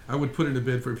 absolutely. I would put in a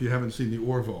bid for if you haven't seen the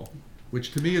Orville,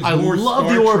 which to me is I more love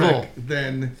Star the Orville. Trek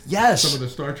than Yes. some of the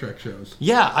Star Trek shows.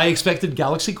 Yeah, I expected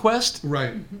Galaxy Quest.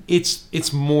 Right.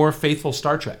 It's more faithful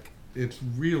Star Trek. It's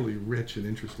really rich and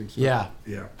interesting stuff.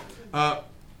 Yeah. Yeah.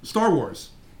 Star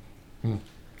Wars.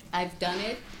 I've done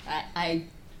it. I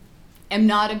am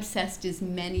not obsessed as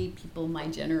many people my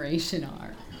generation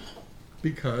are.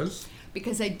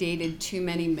 Because I dated too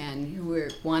many men who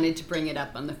wanted to bring it up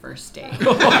on the first date.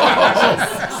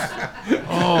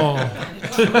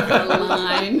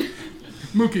 Line.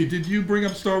 Mookie, did you bring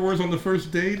up Star Wars on the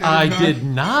first date? I did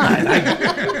not.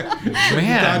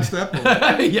 Man. Dodged that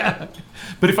bullet. Yeah.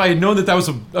 But if I had known that was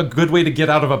a good way to get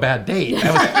out of a bad date.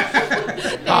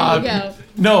 There you go.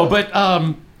 No, but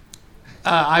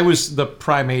I was the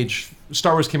prime age.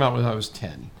 Star Wars came out when I was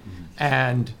 10.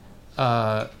 And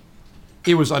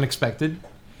it was unexpected.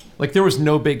 Like, there was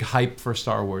no big hype for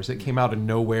Star Wars. It came out of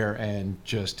nowhere, and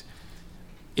just,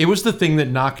 it was the thing that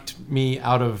knocked me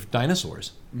out of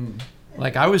dinosaurs.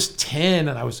 Like, I was 10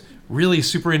 and I was really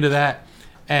super into that,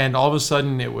 and all of a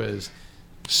sudden it was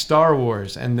Star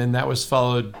Wars, and then that was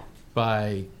followed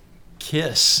by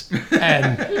Kiss,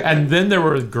 and then there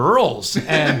were girls,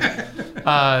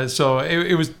 and so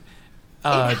it was.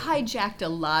 It hijacked a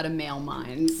lot of male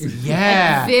minds.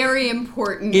 Yeah. Like, very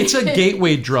important. It's a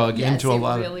gateway drug into a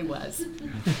lot Yes, it really was.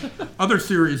 Other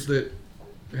series that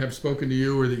have spoken to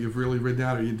you or that you've really written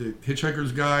out, are you the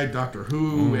Hitchhiker's Guide, Doctor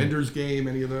Who, Ender's Game,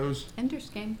 any of those? Ender's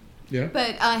Game. Yeah.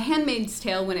 But Handmaid's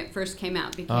Tale, when it first came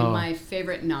out, became my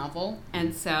favorite novel.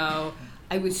 And so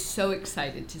I was so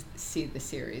excited to see the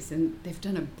series. And they've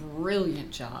done a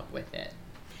brilliant job with it.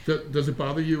 Does it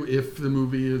bother you if the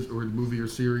movie or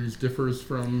series differs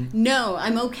from? No,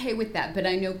 I'm okay with that, but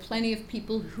I know plenty of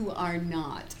people who are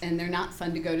not, and they're not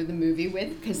fun to go to the movie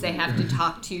with because they have to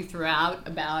talk to you throughout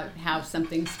about how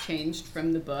something's changed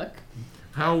from the book.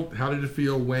 How did it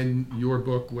feel when your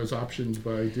book was optioned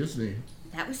by Disney?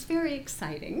 That was very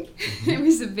exciting. It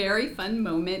was a very fun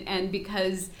moment, and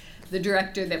because the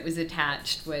director that was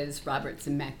attached was Robert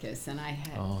Zemeckis, and I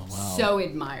had so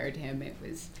admired him. It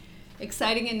was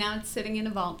exciting, and now it's sitting in a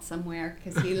vault somewhere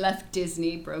because he left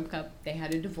Disney, broke up, they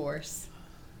had a divorce.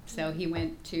 So he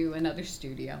went to another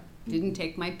studio. Didn't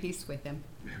take my piece with him.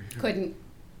 Couldn't.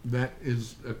 That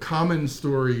is a common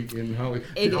story in Hollywood.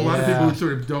 It a is. lot of people who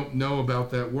sort of don't know about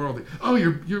that world. Oh,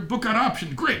 your book got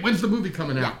optioned. Great. When's the movie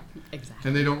coming out? Yeah, exactly.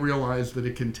 And they don't realize that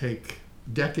it can take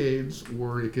decades,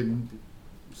 or it can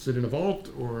sit in a vault,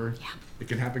 or it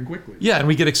can happen quickly. Yeah, and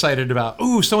we get excited about,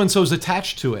 ooh, so-and-so's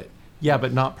attached to it. Yeah,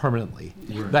 but not permanently.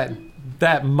 Right.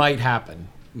 That might happen.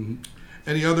 Mm-hmm.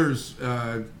 Any others?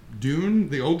 Dune,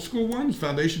 the old school ones,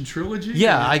 Foundation Trilogy?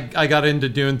 Yeah, I got into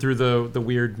Dune through the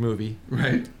weird movie.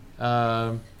 Right.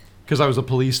 Because I was a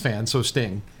Police fan, so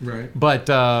Sting. Right. But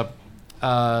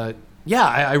yeah,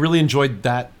 I really enjoyed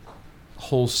that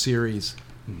whole series.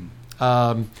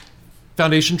 Mm-hmm.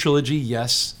 Foundation Trilogy,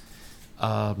 yes.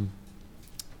 I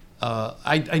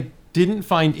didn't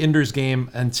find Ender's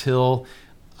Game until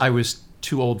I was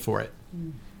too old for it.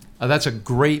 That's a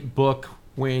great book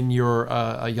when you're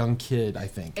a young kid, I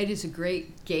think. It is a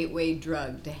great gateway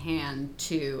drug to hand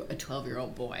to a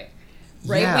 12-year-old boy.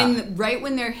 Right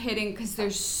when they're hitting, because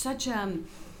there's such a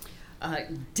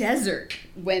desert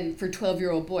for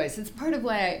 12-year-old boys. It's part of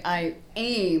why I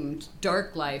aimed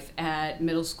Dark Life at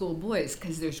middle school boys,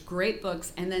 because there's great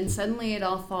books, and then suddenly it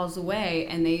all falls away,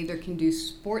 and they either can do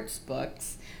sports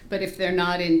books, but if they're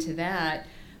not into that,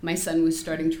 my son was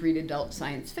starting to read adult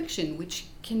science fiction, which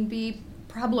can be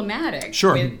problematic.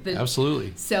 Sure, with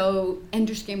absolutely. So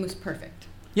Ender's Game was perfect.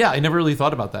 Yeah, I never really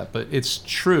thought about that, but it's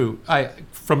true.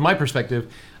 From my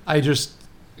perspective,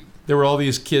 there were all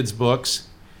these kids' books,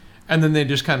 and then they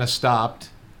just kind of stopped.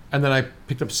 And then I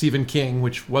picked up Stephen King,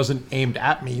 which wasn't aimed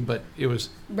at me, but it was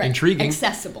intriguing.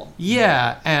 Accessible.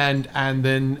 Yeah, and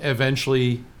then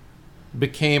eventually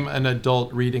became an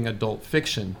adult reading adult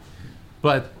fiction.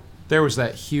 But there was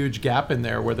that huge gap in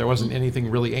there where there wasn't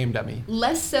anything really aimed at me.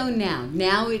 Less so now.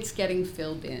 Now it's getting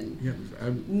filled in.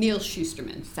 Yeah, Neil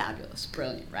Shusterman, fabulous,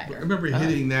 brilliant writer. I remember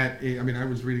hitting that. I mean, I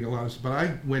was reading a lot of stuff, but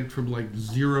I went from like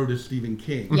zero to Stephen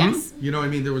King. Yes. You know what I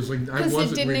mean? There was like, I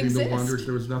wasn't reading exist. The Wanderers.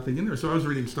 There was nothing in there. So I was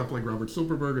reading stuff like Robert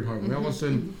Silverberg and Harlan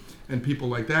Ellison and people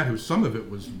like that, who some of it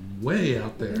was way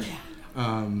out there.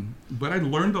 But I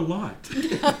learned a lot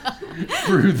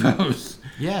through those.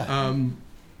 Yeah.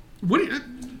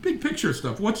 Big picture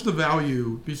stuff. What's the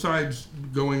value, besides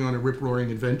going on a rip-roaring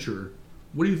adventure,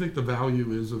 what do you think the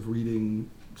value is of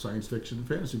reading science fiction and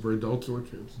fantasy for adults or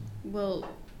kids? Well,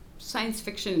 science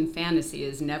fiction and fantasy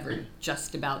is never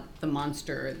just about the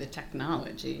monster or the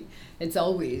technology. It's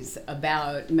always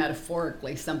about,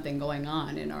 metaphorically, something going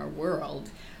on in our world.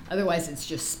 Otherwise, it's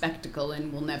just spectacle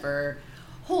and will never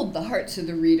hold the hearts of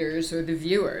the readers or the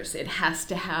viewers. It has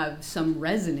to have some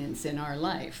resonance in our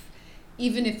life,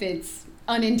 even if it's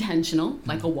unintentional,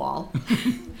 like a wall.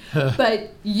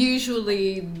 But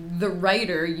usually the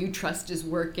writer you trust is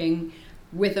working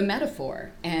with a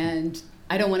metaphor, and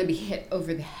I don't want to be hit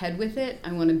over the head with it.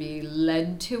 I want to be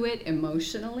led to it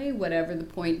emotionally, whatever the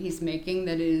point he's making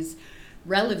that is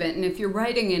relevant. And if you're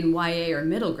writing in YA or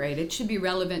middle grade, it should be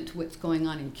relevant to what's going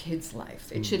on in kids' life.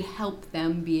 It should help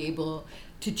them be able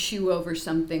to chew over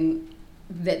something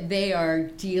that they are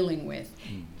dealing with.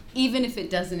 Even if it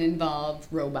doesn't involve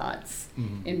robots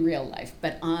in real life,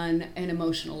 but on an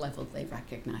emotional level, they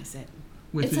recognize it.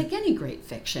 It's like any great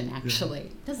fiction, actually.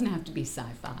 It doesn't have to be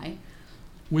sci-fi.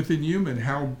 With Inhuman,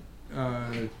 how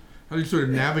do you sort of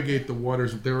navigate the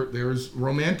waters? There's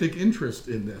romantic interest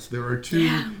in this. There are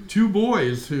two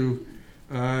boys who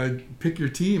pick your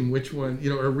team. Which one?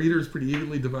 Are readers pretty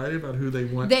evenly divided about who they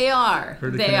want? They are. Her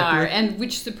to They connect are, with? and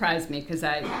which surprised me because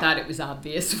I thought it was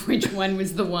obvious which one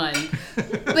was the one.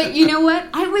 But you know what?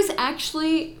 I was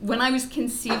actually, when I was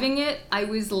conceiving it, I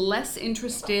was less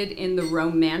interested in the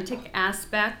romantic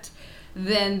aspect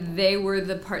than they were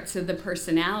the parts of the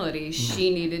personality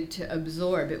she needed to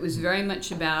absorb. It was very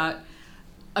much about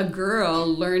a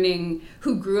girl learning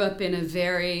who grew up in a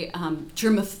very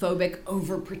germophobic,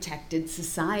 overprotected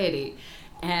society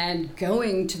and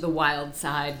going to the wild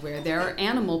side where there are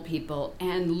animal people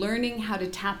and learning how to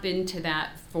tap into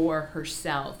that for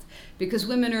herself. Because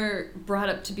women are brought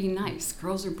up to be nice.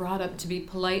 Girls are brought up to be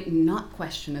polite and not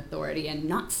question authority and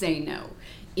not say no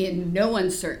in no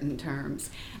uncertain terms.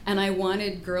 And I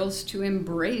wanted girls to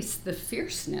embrace the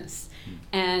fierceness.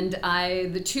 And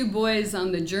the two boys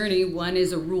on the journey, one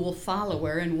is a rule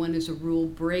follower and one is a rule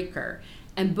breaker.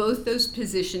 And both those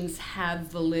positions have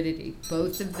validity.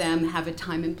 Both of them have a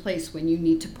time and place when you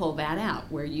need to pull that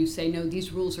out, where you say, no,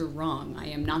 these rules are wrong. I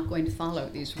am not going to follow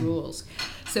these rules.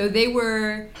 So they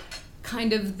were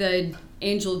kind of the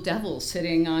angel devil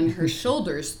sitting on her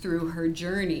shoulders through her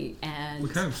journey. And We're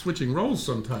kind of switching roles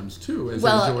sometimes, too. As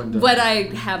well, Angel and what I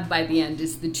have by the end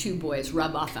is the two boys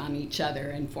rub off on each other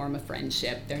and form a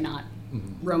friendship. They're not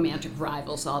romantic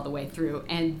rivals all the way through,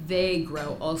 and they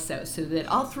grow also, so that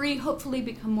all three hopefully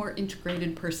become more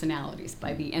integrated personalities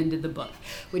by the end of the book,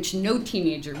 which no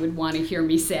teenager would want to hear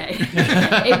me say.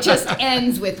 It just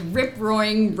ends with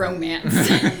rip-roaring romance.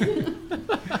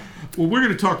 Well, we're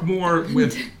going to talk more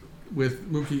with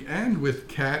Mookie and with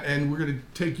Kat, and we're going to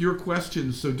take your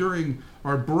questions. So during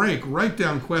our break, write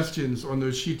down questions on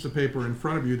those sheets of paper in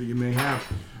front of you that you may have.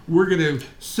 We're going to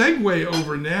segue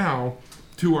over now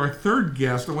to our third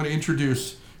guest. I want to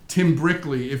introduce Tim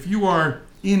Brickley. If you are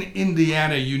in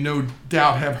Indiana, you no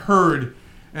doubt have heard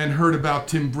about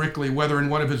Tim Brickley, whether in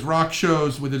one of his rock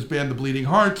shows with his band The Bleeding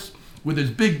Hearts, with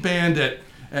his big band at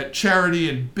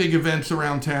charity and big events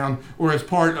around town, or as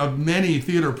part of many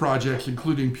theater projects,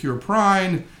 including Pure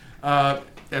Prine, at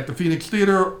the Phoenix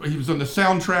Theater. He was on the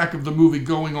soundtrack of the movie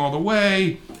Going All the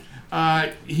Way.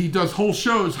 He does whole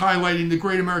shows highlighting the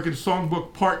Great American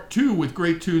Songbook Part 2 with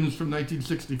great tunes from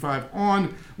 1965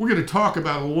 on. We're going to talk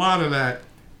about a lot of that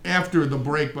after the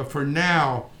break, but for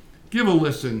now, give a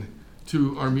listen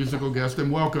to our musical guest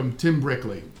and welcome Tim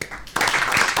Brickley.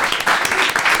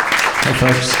 Hi,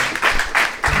 folks.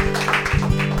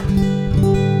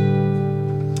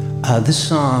 This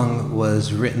song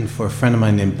was written for a friend of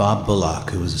mine named Bob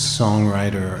Bullock, who was a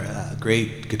songwriter, a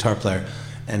great guitar player,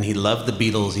 And he loved the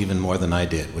Beatles even more than I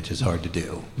did, which is hard to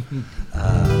do.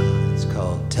 It's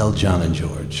called Tell John and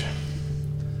George.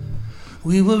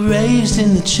 We were raised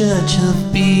in the church of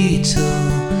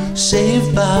Beatles,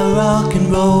 saved by rock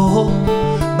and roll.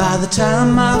 By the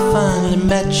time I finally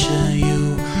met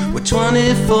you were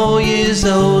 24 years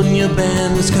old, and your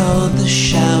band was called The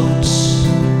Shouts.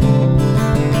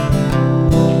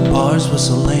 Ours was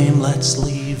so lame, let's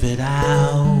leave it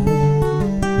out.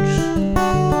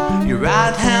 Your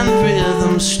right hand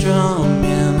rhythm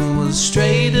strumming was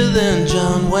straighter than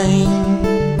John Wayne.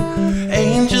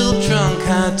 Angel drunk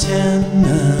high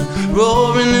tenor,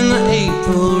 roaring in the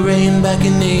April rain back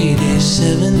in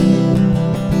 '87.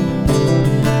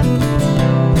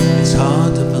 It's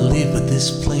hard to believe, but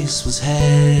this place was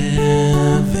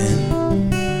heaven.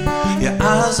 Your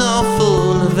eyes are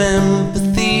full of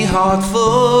empathy, heart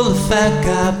full of fat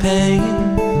guy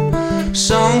pain.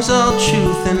 Songs all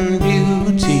truth and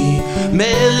beauty,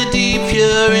 melody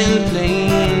pure and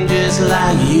plain, just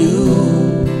like you.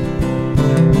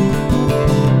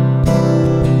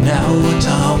 Now what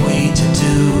are we to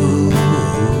do?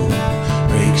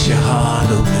 Breaks your heart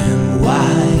open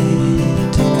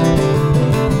wide.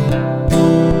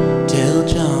 Tell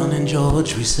John and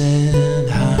George we said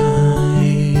hi.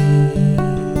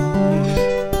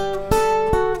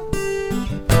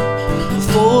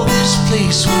 Before this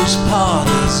place was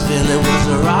Pottersville, it was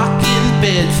a rock in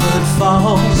Bedford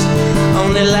Falls.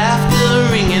 Only laughter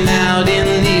ringing out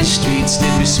in these streets.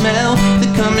 Did we smell the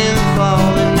coming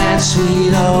fall in that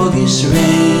sweet August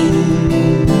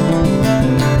rain?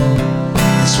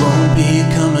 This won't be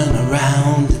coming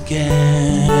around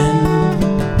again.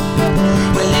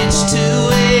 Well, it's 2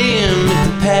 a.m. at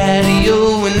the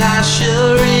patio, and I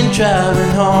sure ain't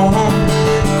driving home.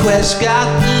 Quest got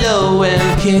low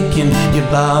and kicking your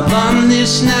bob on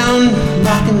this now,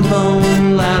 rock and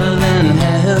bone louder than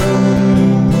hell.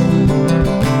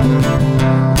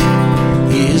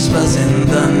 Here's buzzing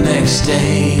the next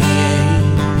day.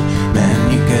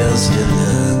 Man, you girls still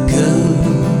look good.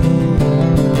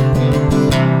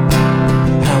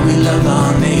 How we love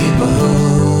our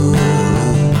neighborhood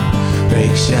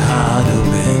breaks your heart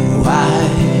open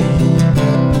wide.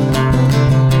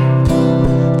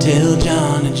 Tell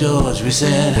John and George we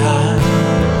said hi,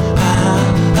 hi,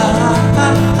 hi,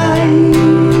 hi, hi.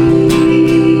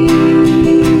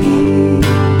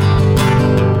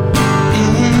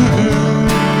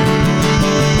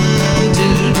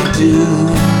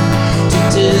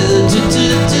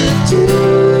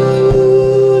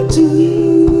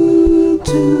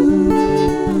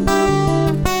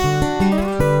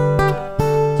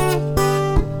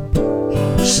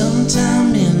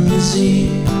 Sometime in the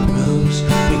zeros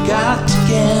we got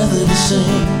together to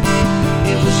sing.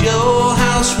 It was your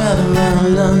house right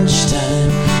around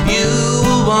lunchtime. You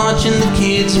were watching the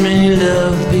kids, man, you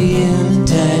loved being a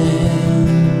dad.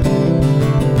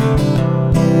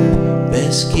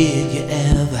 Best gig you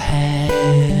ever had.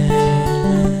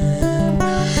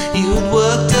 You had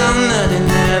worked all night in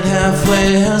that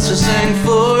halfway house, we sang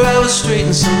 4 hours straight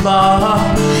in some bar.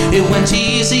 It went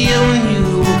easy when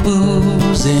you were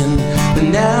boozing, but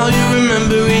now you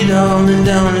remember it all and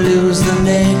don't lose the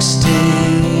next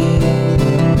day.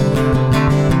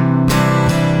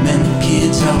 Man, the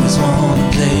kids always wanna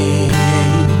play,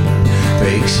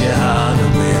 breaks your heart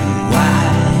open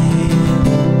wide.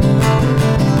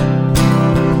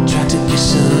 Try to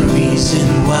guess the reason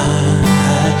why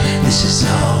this is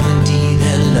all indeed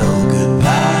hello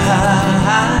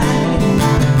goodbye.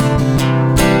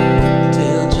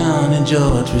 Tell John and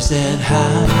George we said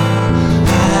hi,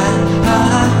 hi,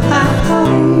 hi, hi, hi.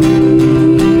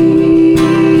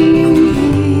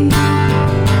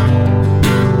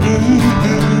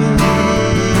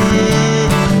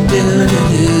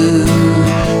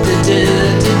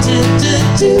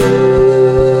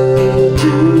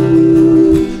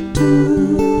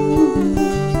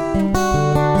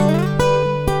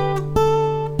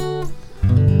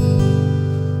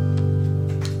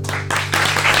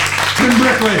 Tim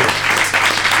Brickley.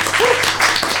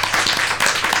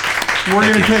 We're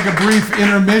going to take a brief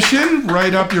intermission,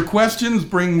 write up your questions,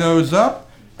 bring those up,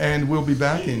 and we'll be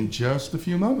back in just a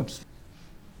few moments.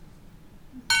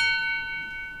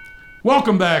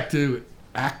 Welcome back to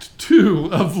Act 2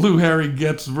 of Lou Harry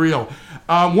Gets Real.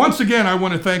 Once again, I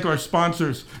want to thank our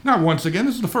sponsors. Not once again,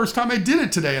 this is the first time I did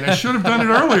it today, and I should have done it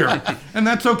earlier. And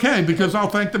that's okay, because I'll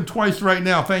thank them twice right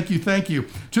now. Thank you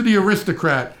to the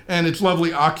Aristocrat and its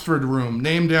lovely Oxford Room,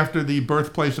 named after the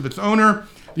birthplace of its owner.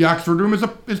 The Oxford Room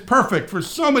is perfect for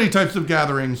so many types of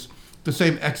gatherings, the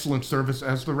same excellent service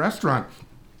as the restaurant.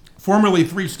 Formerly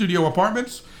 3 studio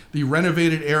apartments, The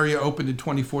renovated area opened in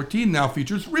 2014, now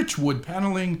features rich wood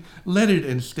paneling, leaded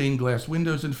and stained glass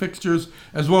windows and fixtures,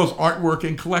 as well as artwork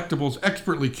and collectibles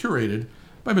expertly curated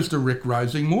by Mr. Rick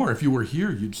Rising Moore. If you were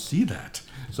here, you'd see that.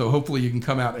 So hopefully you can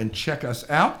come out and check us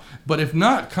out. But if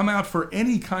not, come out for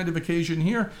any kind of occasion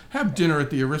here. Have dinner at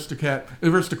the Aristocrat.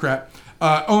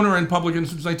 Owner and publican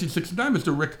since 1969,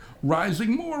 Mr. Rick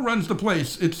Rising Moore runs the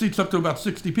place. It seats up to about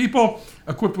 60 people,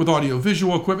 equipped with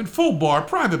audio-visual equipment, full bar,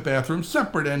 private bathroom,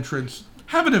 separate entrance.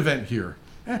 Have an event here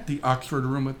at the Oxford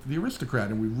Room at the Aristocrat,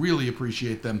 and we really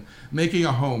appreciate them making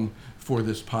a home for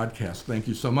this podcast. Thank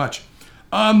you so much.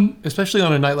 Especially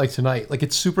on a night like tonight. Like,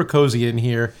 it's super cozy in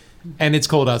here, and it's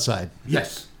cold outside.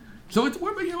 Yes. So it's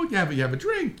you have a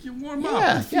drink, you warm up.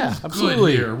 Yeah, It feels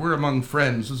absolutely. Good here. We're among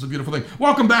friends. This is a beautiful thing.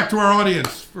 Welcome back to our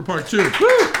audience for part 2.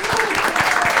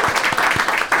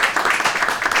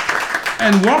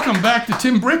 And welcome back to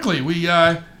Tim Brickley.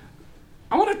 I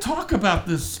want to talk about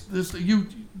this. You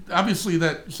obviously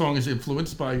that song is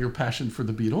influenced by your passion for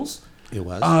the Beatles. It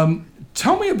was.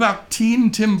 Tell me about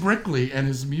teen Tim Brickley and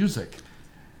his music.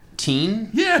 Teen?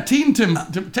 Yeah, teen Tim.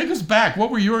 Take us back. What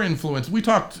were your influences? We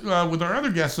talked with our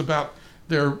other guests about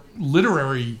their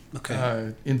literary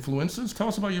influences. Tell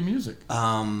us about your music.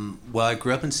 Well, I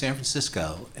grew up in San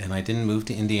Francisco, and I didn't move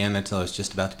to Indiana until I was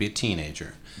just about to be a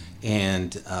teenager.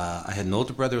 And I had an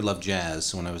older brother who loved jazz,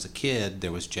 so when I was a kid,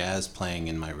 there was jazz playing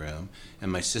in my room.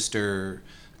 And my sister,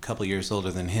 a couple years older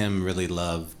than him, really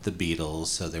loved the Beatles,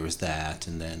 so there was that.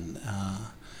 And then,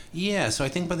 so I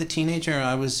think by the teenager,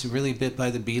 I was really bit by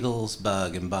the Beatles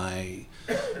bug and by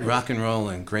rock and roll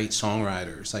and great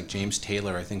songwriters like James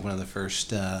Taylor. I think one of the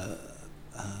first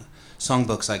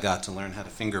songbooks I got to learn how to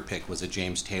fingerpick was a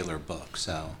James Taylor book.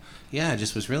 So, yeah, I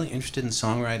just was really interested in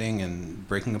songwriting and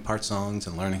breaking apart songs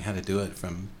and learning how to do it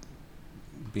from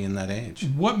being that age.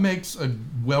 What makes a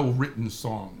well-written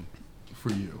song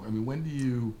for you? I mean, when do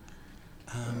you...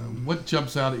 what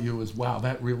jumps out at you as, wow,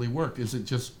 that really worked? Is it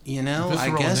just I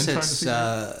visceral guess and then it's,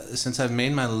 trying to since I've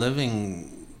made my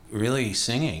living really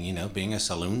singing, being a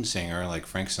saloon singer, like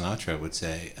Frank Sinatra would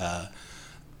say,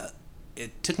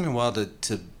 it took me a while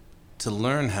to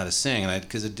learn how to sing,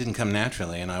 because it didn't come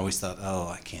naturally, and I always thought,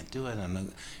 I can't do it.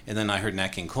 And then I heard Nat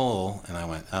King Cole, and I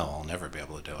went, I'll never be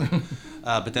able to do it.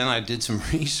 But then I did some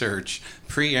research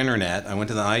pre-internet. I went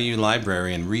to the IU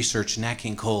library and researched Nat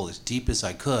King Cole as deep as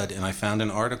I could, and I found an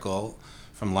article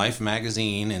from Life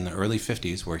magazine in the early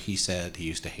 50s where he said he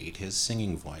used to hate his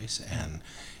singing voice, and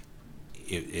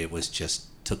it was just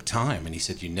took time. And he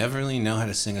said, you never really know how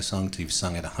to sing a song till you've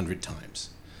sung it 100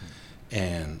 times.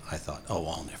 And I thought,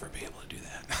 I'll never be able to do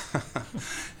that.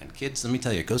 And kids, let me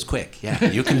tell you, it goes quick. Yeah,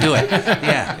 you can do it.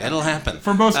 Yeah, it'll happen.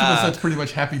 For most of us, that's pretty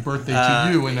much happy birthday to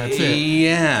you, and that's it.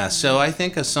 Yeah, so I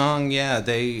think a song,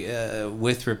 they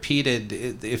with repeated,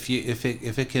 if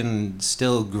it can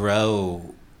still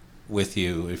grow with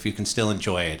you, if you can still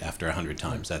enjoy it after 100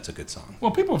 times, that's a good song.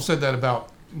 Well, people have said that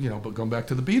about, but going back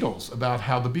to the Beatles, about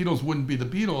how the Beatles wouldn't be the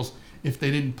Beatles if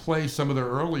they didn't play some of their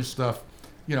early stuff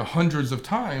hundreds of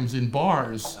times in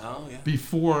bars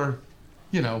before,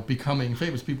 becoming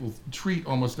famous. People treat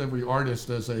almost every artist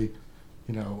as a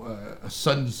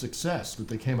sudden success that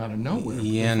they came out of nowhere.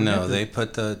 Yeah, no, they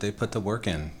put the work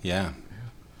in. Yeah.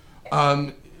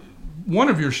 One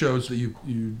of your shows that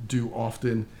you do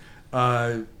often,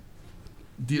 The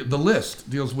List,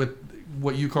 deals with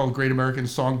what you call Great American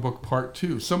Songbook Part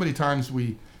 2. So many times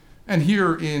and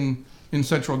here in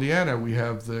Central Indiana, we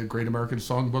have the Great American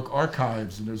Songbook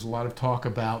Archives, and there's a lot of talk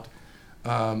about,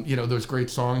 those great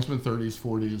songs from the 30s,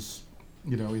 40s,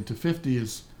 into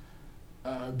 50s.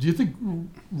 Do you think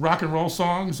rock and roll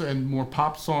songs and more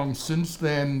pop songs since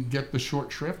then get the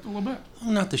short shrift a little bit?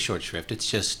 Well, not the short shrift. It's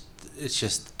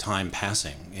just time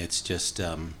passing. It's just,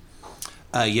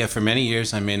 for many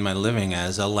years I made my living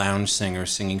as a lounge singer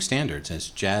singing standards, as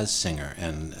jazz singer,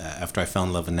 and after I fell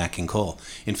in love with Nat King Cole.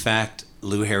 In fact,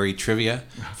 Lou Harry trivia.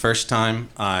 First time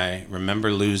I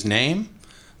remember Lou's name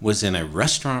was in a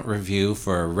restaurant review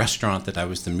for a restaurant that I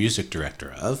was the music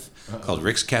director of, called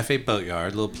Rick's Cafe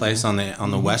Boatyard, a little place on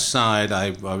the west side. I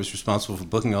was responsible for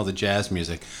booking all the jazz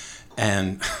music.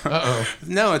 And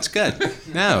no, it's good.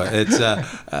 No, it's the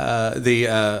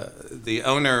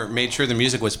owner made sure the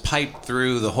music was piped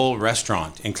through the whole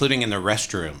restaurant, including in the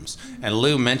restrooms. And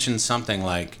Lou mentioned something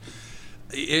like,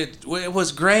 It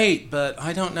was great, but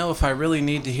I don't know if I really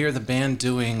need to hear the band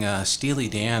doing Steely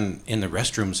Dan in the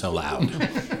restroom so loud.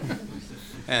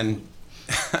 And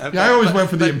Yeah, I always went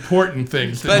for the important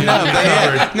things. But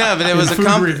but it was food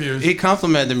reviews. He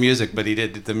complimented the music, but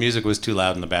the music was too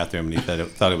loud in the bathroom, and he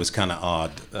thought it was kind of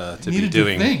odd to be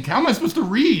doing. To think, how am I supposed to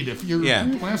read if you're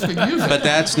blasting music? But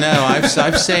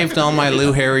I've saved all my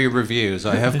Lou Harry reviews.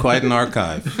 I have quite an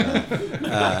archive,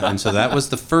 and so that was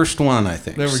the first one, I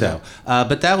think. There we go.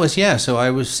 But that was So I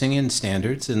was singing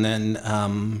standards, and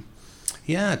then.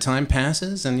 Time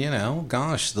passes, and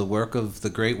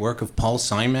the great work of Paul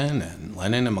Simon and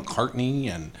Lennon and McCartney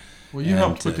and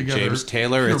helped put together James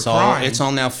Taylor. Pure It's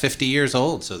all now 50 years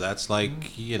old, so that's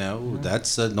like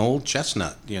that's an old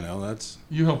chestnut. That's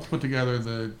you helped put together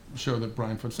the show that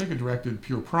Brian Fonseca directed,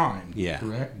 Pure Prime. Yeah,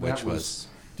 correct. Which that was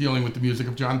dealing with the music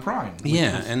of John Prine.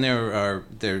 And there are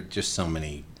just so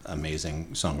many amazing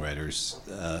songwriters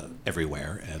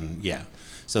everywhere, and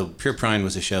So Pure Prine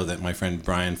was a show that my friend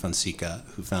Brian Fonseca,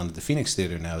 who founded the Phoenix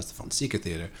Theater, now is the Fonseca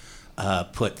Theater,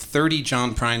 put 30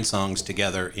 John Prine songs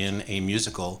together in a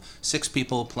musical, 6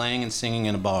 people playing and singing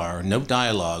in a bar, no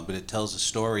dialogue, but it tells a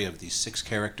story of these 6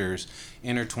 characters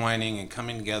intertwining and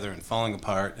coming together and falling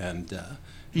apart. And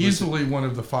easily one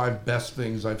of the 5 best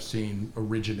things I've seen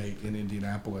originate in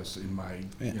Indianapolis in my,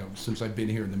 since I've been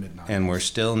here in the mid-90s. And we're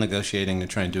still negotiating to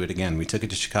try and do it again. We took it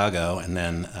to Chicago, and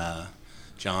then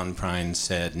John Prine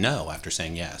said no after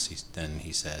saying yes.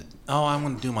 He said, I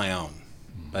want to do my own.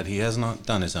 But he has not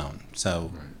done his own.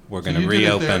 So we're going to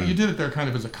reopen. You did it there kind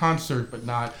of as a concert, but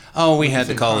not... Oh, we had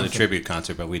to call it a tribute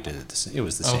concert, but we did it. It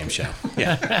was the same show.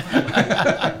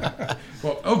 Yeah.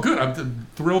 Well, good. I'm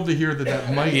thrilled to hear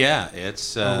that might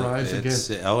arise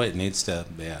again. It needs to,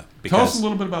 Tell us a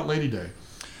little bit about Lady Day.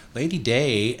 Lady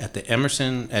Day at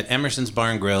Emerson's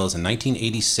Bar and Grill is a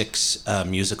 1986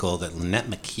 musical that Lynette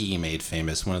McKee made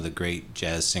famous, one of the great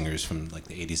jazz singers from like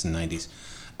the 80s and 90s.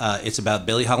 It's about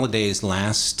Billie Holiday's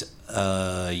last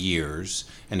years,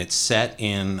 and it's set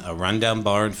in a rundown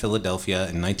bar in Philadelphia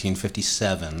in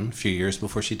 1957, a few years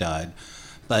before she died.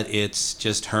 But it's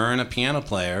just her and a piano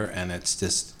player, and it's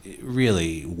just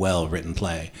really well-written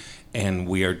play. And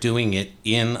we are doing it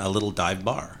in a little dive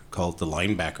bar called the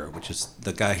Linebacker, which is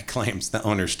the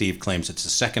owner Steve claims it's the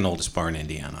second oldest bar in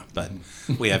Indiana, but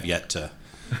we have yet to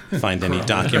find any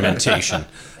documentation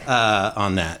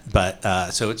on that.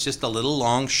 But so it's just a little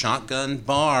long shotgun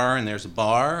bar, and there's a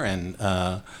bar, and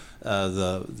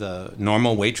the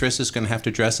normal waitress is going to have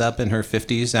to dress up in her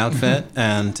 50s outfit,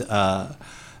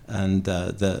 and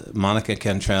the Monica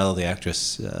Cantrell, the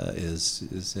actress,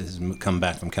 has come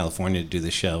back from California to do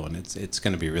the show, and it's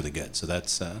going to be really good. So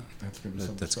that's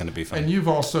going to be fun. And you've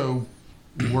also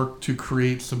worked to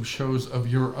create some shows of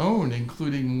your own,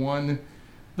 including one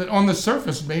that on the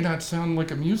surface may not sound like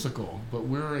a musical, but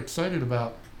we're excited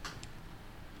about.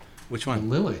 Which one?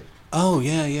 Lily. Oh,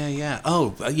 yeah.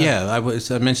 Oh, yeah.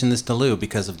 I mentioned this to Lou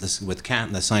because of this with Kat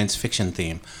and the science fiction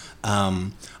theme.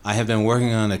 I have been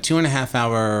working on a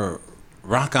 2.5-hour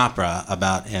rock opera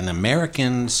about an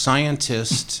American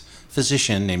scientist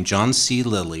physician named John C.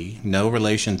 Lilly, no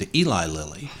relation to Eli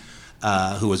Lilly,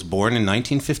 who was born in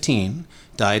 1915,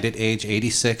 died at age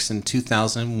 86 in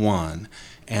 2001.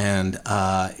 And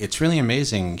it's really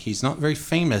amazing. He's not very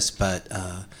famous, but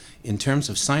in terms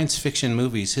of science fiction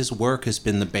movies, his work has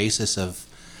been the basis of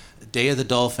Day of the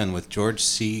Dolphin with George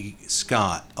C.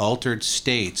 Scott, Altered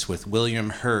States with William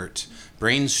Hurt,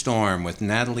 Brainstorm with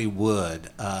Natalie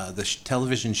Wood, the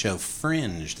television show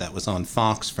Fringe that was on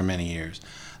Fox for many years,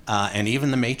 and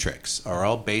even The Matrix are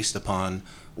all based upon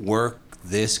work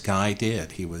this guy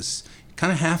did. He was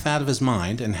kind of half out of his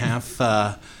mind and half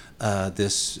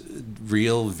this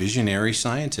real visionary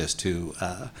scientist who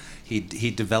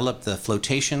he developed the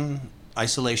flotation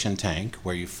isolation tank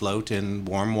where you float in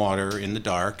warm water in the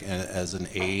dark as an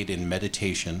aid in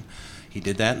meditation. He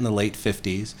did that in the late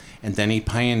 50s, and then he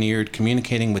pioneered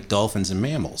communicating with dolphins and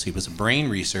mammals. He was a brain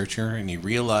researcher, and he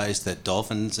realized that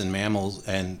dolphins and mammals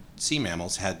and sea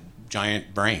mammals had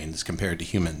giant brains compared to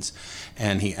humans.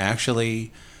 And he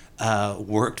actually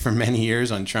worked for many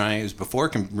years on trying, it was before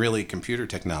really computer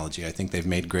technology. I think they've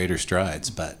made greater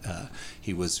strides, but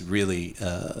he was really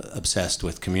obsessed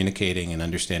with communicating and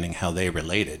understanding how they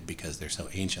related because they're so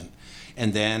ancient.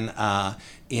 And then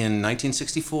in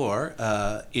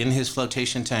 1964, in his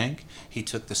flotation tank, he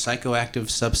took the psychoactive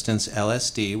substance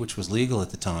LSD, which was legal at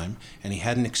the time, and he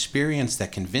had an experience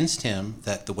that convinced him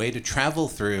that the way to travel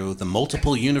through the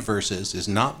multiple universes is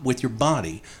not with your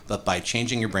body, but by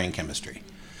changing your brain chemistry.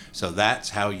 So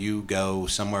that's how you go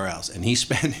somewhere else. And he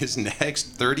spent his next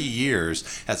 30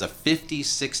 years as a 50s,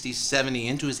 60s, 70s,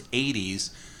 into his 80s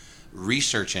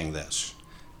researching this.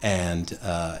 And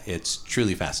it's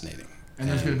truly fascinating. And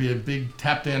there's going to be a big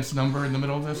tap dance number in the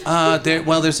middle of this?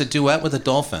 There's a duet with a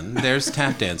dolphin. There's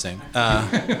tap dancing.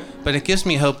 But it gives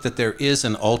me hope that there is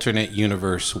an alternate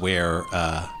universe where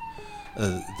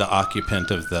the occupant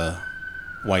of the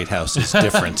White House is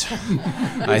different.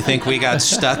 I think we got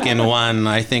stuck in one.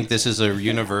 I think this is a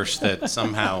universe that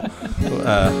somehow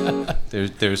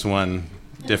there's one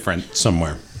different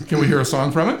somewhere. Can we hear a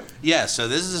song from it? Yeah, so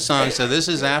this is a song. So this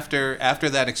is after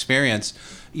that experience,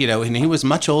 and he was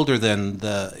much older than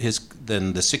the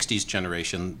 60s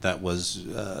generation that was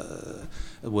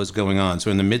going on. So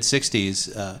in the mid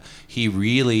 60s, he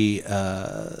really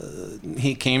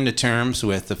he came to terms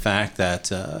with the fact that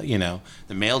the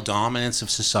male dominance of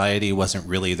society wasn't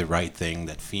really the right thing.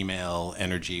 That female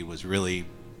energy was really,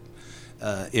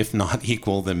 if not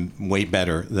equal, then way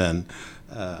better than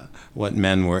what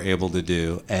men were able to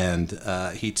do. And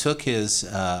he took his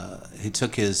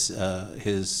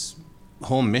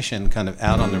whole mission kind of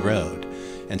out on the road.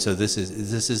 And so this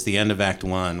is the end of Act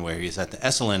One, where he's at the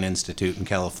Esalen Institute in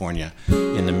California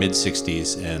in the mid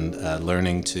 '60s and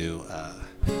learning to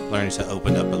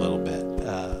open up a little bit.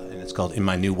 And it's called "In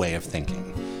My New Way of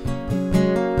Thinking."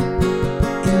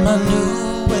 In my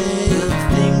new way of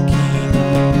thinking,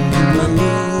 in my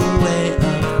new way of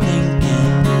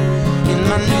thinking, in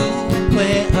my new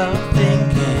way of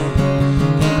thinking,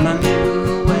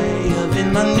 in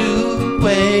my new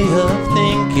way of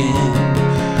thinking.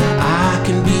 I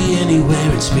can be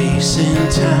anywhere in space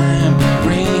and time.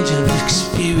 Range of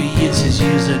experiences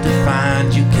user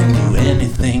defined. You can do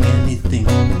anything. You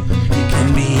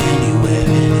can be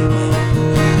anywhere.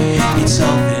 It's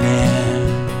all in air.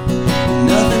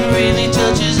 Nothing really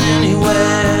touches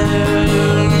anywhere.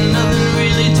 Nothing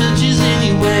really touches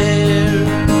anywhere.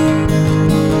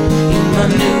 In my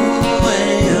new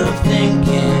way of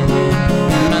thinking.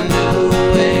 In my new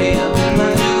way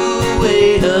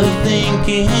of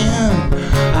thinking.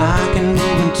 I can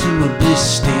move into a bliss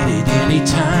state at any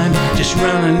time. Just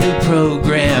run a new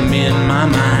program in my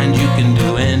mind. You can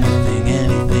do anything.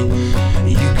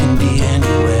 You can be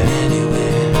anywhere.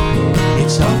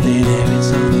 It's all there.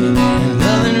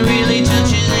 Nothing really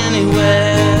touches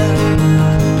anywhere.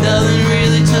 Nothing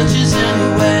really touches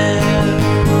anywhere.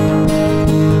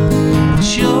 But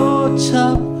your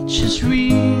touch is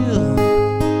real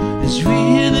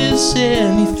as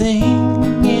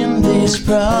anything in this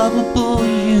probable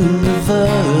universe.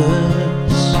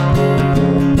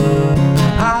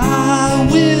 I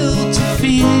will to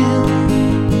feel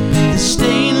the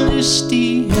stainless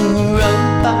steel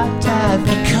robot I've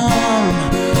become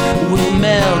will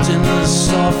melt in the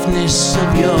softness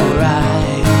of your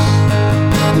eyes,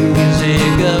 the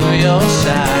music of your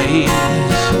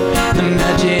sighs, the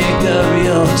magic of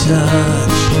your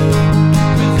touch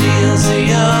reveals the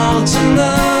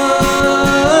ultimate.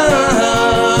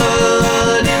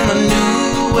 In my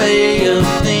new way of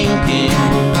thinking,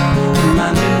 in my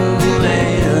new way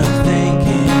of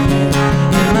thinking,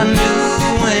 in my new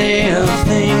way of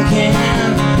thinking,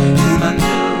 in my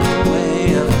new way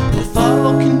of. If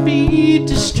all can be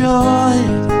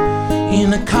destroyed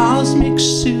in a cosmic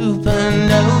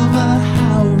supernova,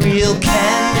 how real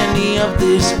can any of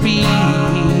this be?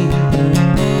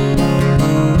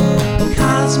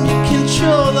 Cosmic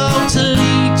control altered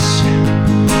each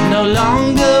no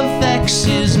longer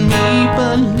vexes me.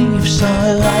 Beliefs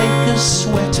are like a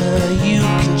sweater you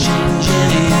can change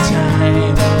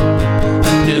anytime.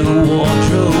 A new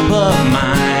wardrobe of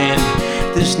mine.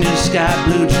 This new sky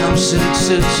blue jumpsuit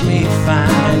suits me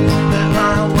fine. But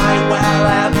my white wow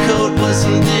lab coat was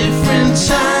some different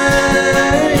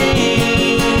time.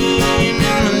 In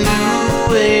my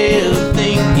new way of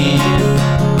thinking,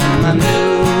 in my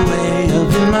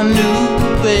new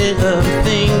way of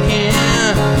thinking.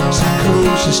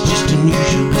 Psychosis, just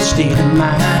unusual state of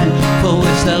mind.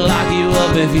 Poets that lock you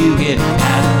up if you get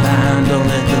out of line. Don't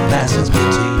let the bastards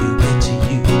get to you.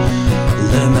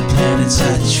 Learn the planets I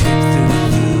trip through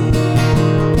you.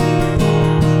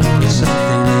 There's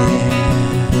something there.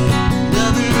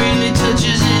 Nothing really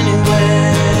touches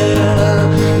anywhere.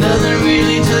 Nothing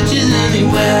really touches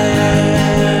anywhere.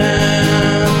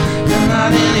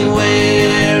 Not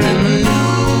anywhere. In my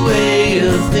new way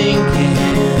of thinking.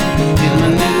 In my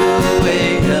new way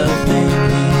of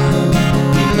thinking.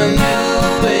 In my new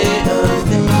way of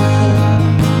thinking.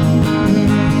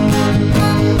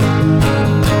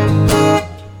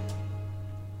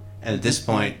 And at this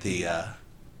point, the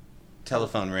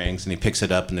telephone rings, and he picks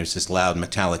it up, and there's this loud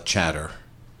metallic chatter.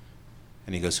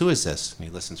 And he goes, "Who is this?" And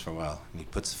he listens for a while, and he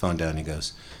puts the phone down, and he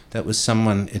goes, "That was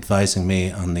someone advising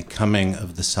me on the coming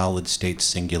of the solid state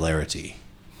singularity."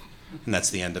 And that's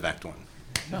the end of Act One.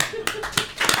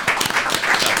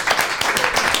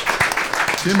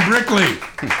 Tim Brickley.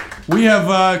 We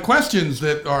have questions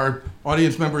that our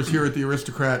audience members here at the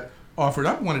Aristocrat offered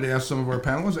up. Wanted to ask some of our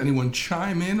panelists. Anyone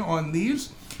chime in on these?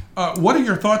 What are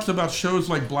your thoughts about shows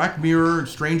like Black Mirror and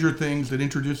Stranger Things that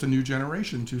introduce a new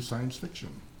generation to science fiction?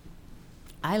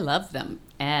 I love them.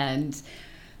 And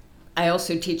I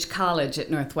also teach college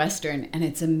at Northwestern, and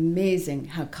it's amazing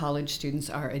how college students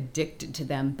are addicted to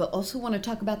them, but also want to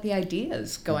talk about the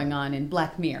ideas going on in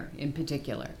Black Mirror in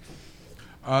particular.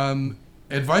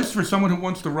 Advice for someone who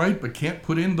wants to write but can't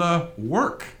put in the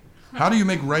work. How do you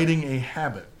make writing a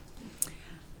habit?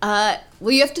 Well,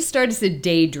 you have to start as a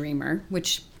daydreamer,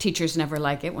 which teachers never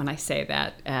like it when I say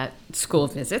that at school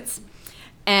visits,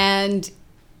 and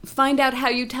find out how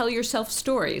you tell yourself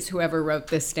stories, whoever wrote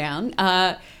this down.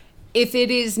 If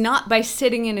it is not by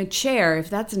sitting in a chair, if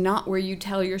that's not where you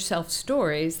tell yourself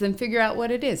stories, then figure out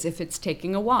what it is. If it's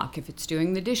taking a walk, if it's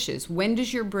doing the dishes, when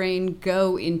does your brain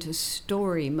go into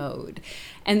story mode?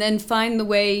 And then find the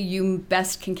way you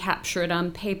best can capture it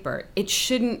on paper. It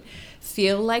shouldn't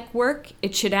feel like work.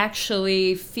 It should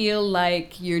actually feel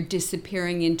like you're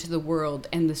disappearing into the world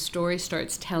and the story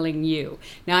starts telling you.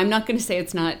 Now, I'm not going to say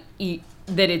it's not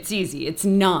that it's easy. It's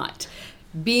not.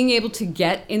 Being able to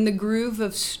get in the groove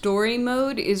of story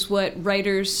mode is what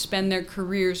writers spend their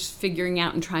careers figuring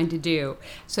out and trying to do.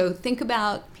 So think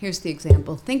about, here's the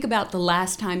example, think about the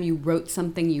last time you wrote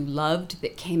something you loved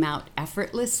that came out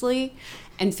effortlessly,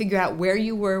 and figure out where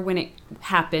you were when it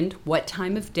happened, what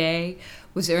time of day,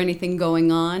 was there anything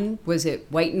going on, was it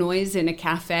white noise in a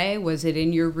cafe, was it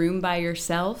in your room by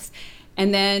yourself?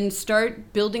 And then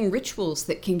start building rituals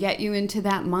that can get you into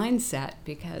that mindset,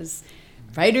 because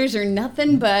writers are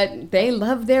nothing but they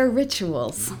love their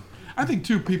rituals. I think,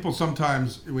 too, people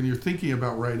sometimes, when you're thinking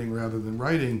about writing rather than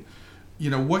writing,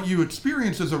 what you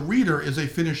experience as a reader is a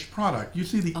finished product. You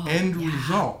see the end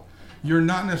result. You're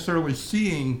not necessarily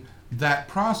seeing that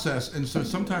process. And so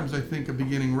sometimes I think a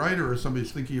beginning writer or somebody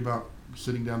who's thinking about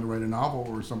sitting down to write a novel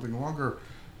or something longer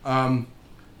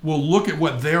will look at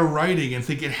what they're writing and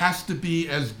think it has to be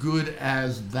as good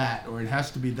as that, or it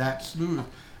has to be that smooth.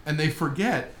 And they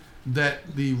forget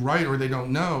that the writer, they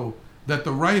don't know that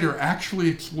the writer actually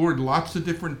explored lots of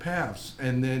different paths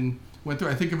and then went through.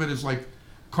 I think of it as like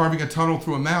carving a tunnel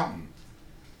through a mountain.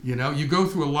 You go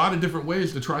through a lot of different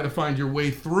ways to try to find your way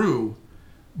through,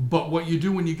 but what you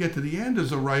do when you get to the end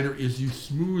as a writer is you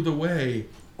smooth away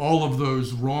all of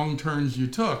those wrong turns you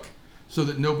took so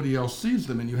that nobody else sees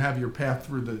them, and you have your path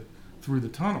through the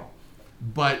tunnel.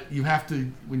 But you have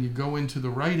to, when you go into the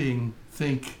writing,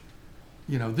 think,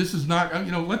 this is not,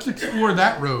 let's explore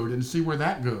that road and see where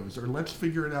that goes, or let's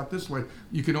figure it out this way.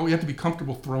 You have to be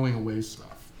comfortable throwing away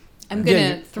stuff. I'm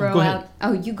going to throw out...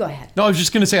 Oh, you go ahead. No, I was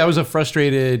just going to say I was a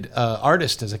frustrated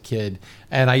artist as a kid,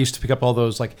 and I used to pick up all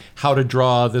those, like, how to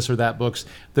draw this or that books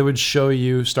that would show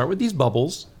you, start with these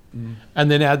bubbles, and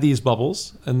then add these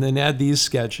bubbles, and then add these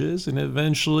sketches, and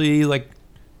eventually, like,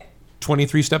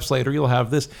 23 steps later, you'll have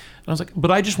this. And I was like,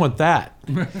 but I just want that.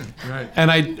 Right.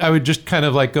 And I would just kind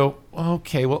of like go,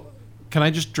 okay, well, can I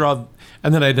just draw?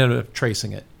 And then I'd end up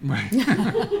tracing it. Right.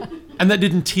 And that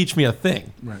didn't teach me a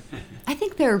thing. Right. I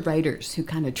think there are writers who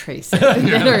kind of trace it.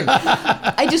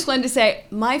 I just wanted to say,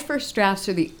 my first drafts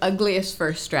are the ugliest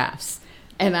first drafts.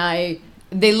 And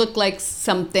they look like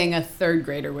something a third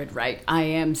grader would write. I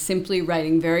am simply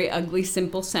writing very ugly,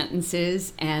 simple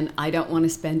sentences, and I don't want to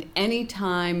spend any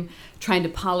time trying to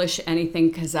polish anything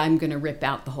because I'm going to rip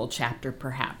out the whole chapter,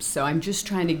 perhaps. So I'm just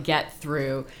trying to get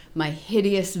through my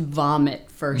hideous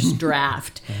vomit first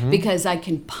draft because I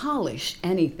can polish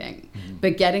anything,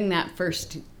 but getting that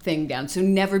first thing down. So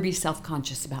never be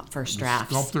self-conscious about first drafts.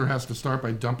 The sculptor has to start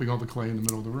by dumping all the clay in the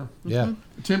middle of the room. Yeah.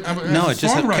 Tim, as a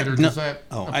songwriter, does that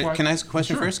apply? Can I ask a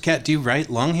question first? Kat, do you write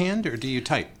longhand or do you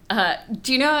type?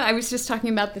 Do you know, I was just talking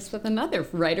about this with another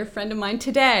writer friend of mine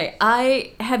today.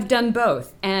 I have done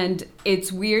both, and it's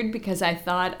weird because I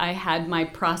thought I had my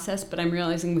process, but I'm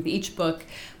realizing with each book,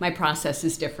 my process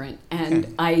is different.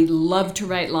 And I love to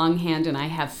write longhand, and I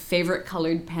have favorite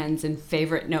colored pens and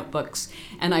favorite notebooks.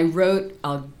 And I wrote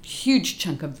a huge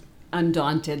chunk of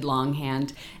Undaunted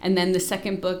longhand, and then the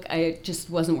second book it just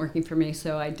wasn't working for me,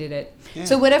 so I did it.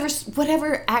 So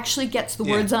whatever actually gets the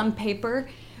words on paper,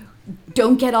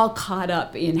 don't get all caught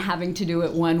up in having to do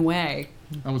it one way.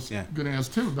 I was going to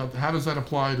ask too about how does that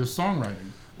apply to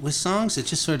songwriting? With songs, it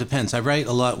just sort of depends. I write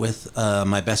a lot with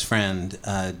my best friend,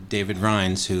 David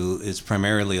Rhines, who is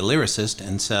primarily a lyricist,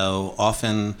 and so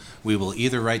often we will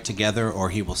either write together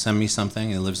or he will send me something.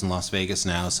 He lives in Las Vegas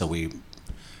now, so we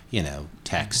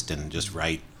text and just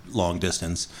write long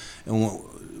distance. And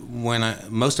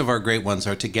most of our great ones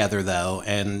are together, though,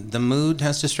 and the mood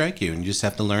has to strike you, and you just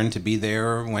have to learn to be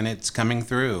there when it's coming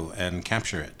through and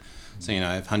capture it. So,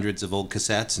 I have hundreds of old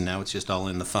cassettes, and now it's just all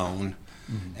in the phone,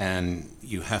 and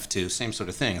you have to, same sort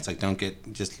of thing. It's like,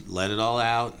 just let it all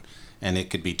out, and it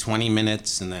could be 20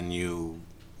 minutes, and then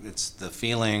it's the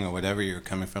feeling or whatever you're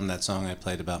coming from. That song I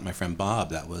played about my friend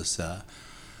Bob, that was, it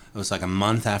was like a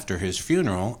month after his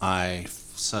funeral. I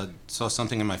saw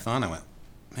something in my phone. I went,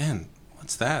 man,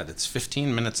 what's that? It's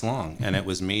 15 minutes long. And it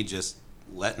was me just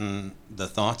letting the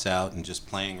thoughts out and just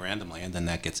playing randomly, and then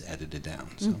that gets edited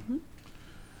down. So.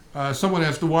 Someone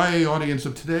asked, the YA audience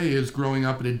of today is growing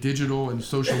up in a digital and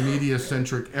social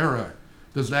media-centric era.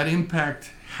 Does that impact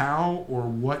how or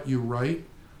what you write?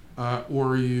 Or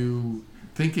are you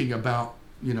thinking about,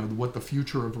 what the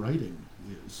future of writing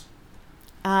is?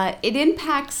 It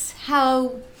impacts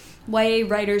how YA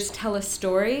writers tell a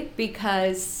story,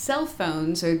 because cell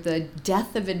phones are the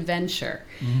death of adventure.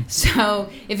 So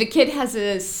if a kid has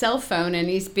a cell phone and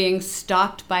he's being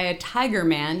stalked by a tiger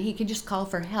man, he can just call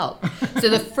for help. So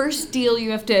the first deal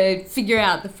you have to figure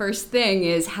out, the first thing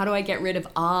is, how do I get rid of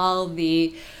all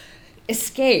the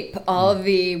escape, all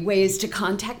the ways to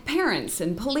contact parents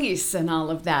and police and all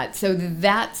of that? So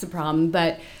that's a problem.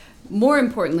 But more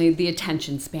importantly, the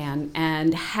attention span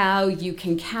and how you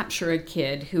can capture a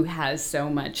kid who has so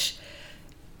much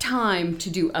time to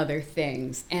do other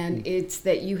things. And it's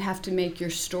that you have to make your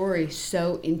story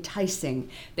so enticing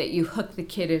that you hook the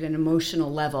kid at an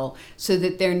emotional level, so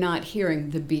that they're not hearing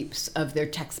the beeps of their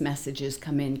text messages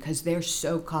come in, because they're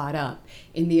so caught up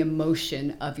in the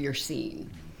emotion of your scene.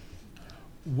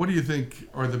 What do you think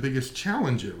are the biggest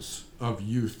challenges of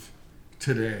youth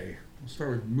today? We'll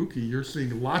start with Mookie. You're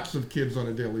seeing lots of kids on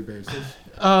a daily basis.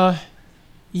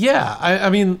 Yeah. I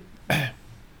mean,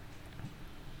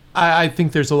 I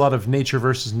think there's a lot of nature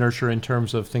versus nurture in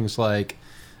terms of things like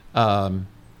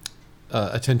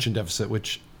attention deficit,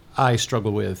 which I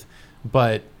struggle with.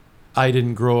 But I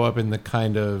didn't grow up in the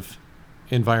kind of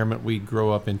environment we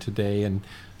grow up in today, and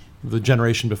the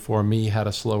generation before me had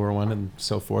a slower one, and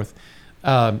so forth.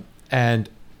 And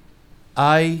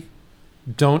I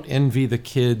don't envy the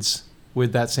kids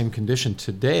with that same condition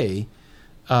today,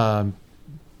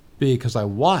 because I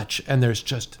watch, and there's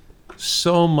just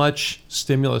so much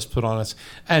stimulus put on us.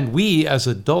 And we, as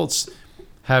adults,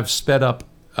 have sped up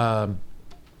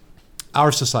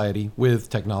our society with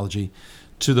technology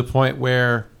to the point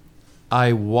where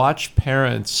I watch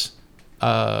parents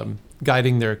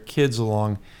guiding their kids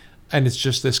along, and it's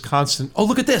just this constant, oh,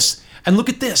 look at this, and look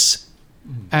at this.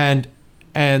 And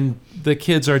the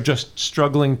kids are just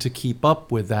struggling to keep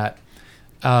up with that.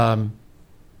 And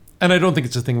I don't think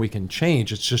it's a thing we can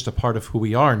change. It's just a part of who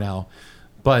we are now.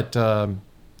 But,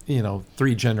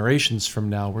 3 generations from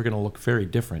now, we're going to look very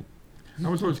different. I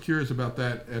was always curious about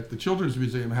that at the Children's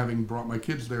Museum, having brought my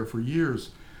kids there for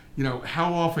years.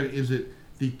 How often is it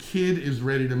the kid is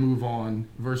ready to move on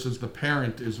versus the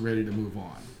parent is ready to move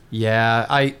on? Yeah,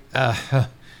 I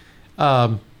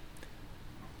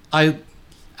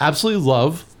absolutely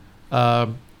love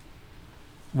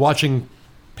watching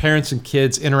parents and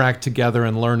kids interact together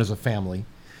and learn as a family.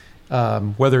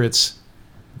 Whether it's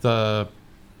the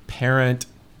parent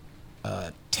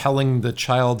telling the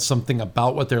child something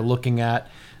about what they're looking at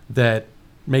that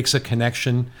makes a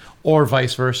connection, or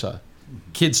vice versa.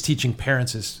 Kids teaching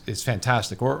parents is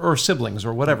fantastic, or siblings,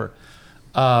 or whatever.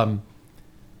 But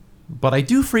I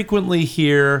do frequently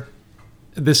hear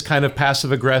this kind of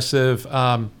passive-aggressive,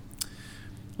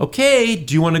 okay,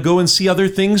 do you want to go and see other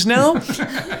things now?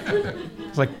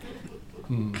 It's like,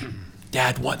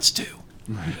 Dad wants to.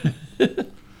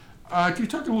 Can you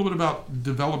talk a little bit about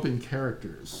developing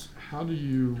characters? How do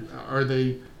you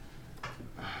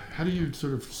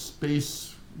sort of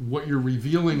space what you're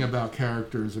revealing about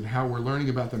characters and how we're learning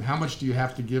about them? How much do you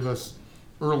have to give us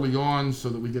early on so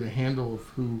that we get a handle of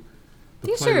who the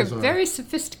These players are are? Very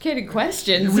sophisticated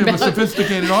questions. We have a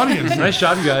sophisticated audience. Nice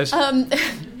job, you guys.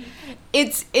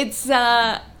 It's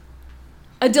a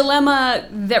dilemma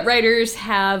that writers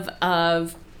have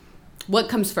of what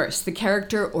comes first, the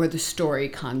character or the story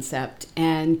concept.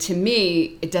 And to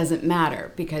me, it doesn't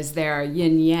matter, because they are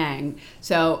yin yang.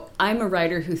 So I'm a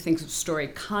writer who thinks of story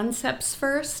concepts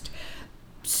first.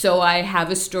 So I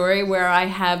have a story where I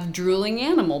have drooling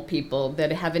animal people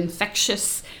that have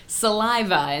infectious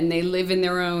saliva and they live in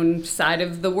their own side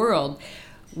of the world.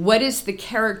 What is the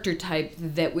character type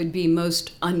that would be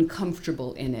most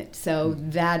uncomfortable in it? So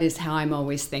that is how I'm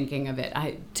always thinking of it.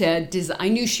 I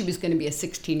knew she was going to be a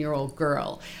 16-year-old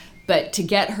girl, but to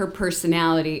get her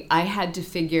personality, I had to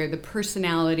figure the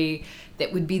personality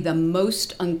that would be the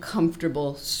most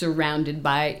uncomfortable surrounded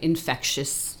by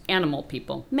infectious animal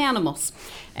people, manimals.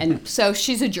 And so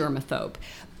she's a germaphobe.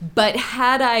 But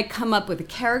had I come up with a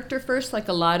character first, like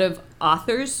a lot of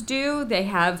authors do, they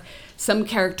have some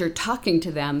character talking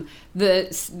to them. The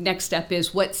next step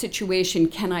is, what situation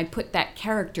can I put that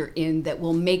character in that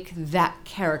will make that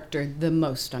character the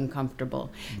most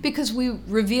uncomfortable? Because we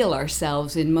reveal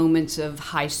ourselves in moments of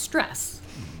high stress.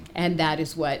 And that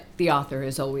is what the author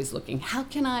is always looking. How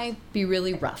can I be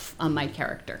really rough on my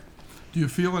character? Do you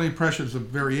feel any pressures of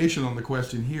variation on the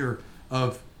question here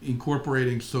of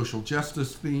incorporating social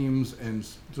justice themes and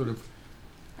sort of,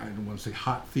 I don't want to say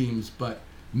hot themes, but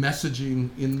messaging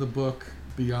in the book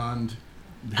beyond,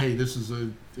 hey, this is a...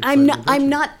 I'm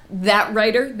not that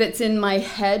writer that's in my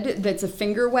head, that's a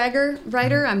finger wagger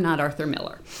writer. I'm not Arthur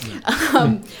Miller.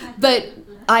 But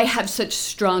I have such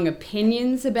strong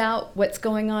opinions about what's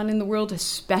going on in the world,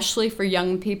 especially for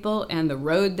young people and the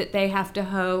road that they have to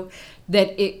hoe,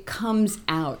 that it comes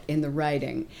out in the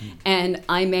writing. And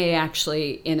I may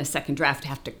actually, in a second draft,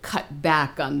 have to cut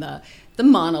back on the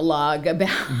monologue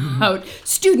about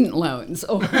student loans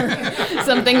or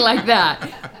something like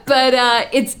that. But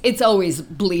it's always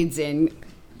bleeds in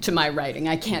to my writing.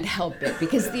 I can't help it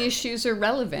because the issues are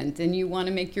relevant and you want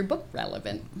to make your book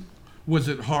relevant. Was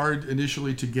it hard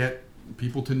initially to get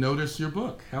people to notice your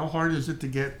book? How hard is it to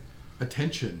get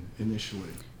attention initially?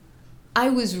 I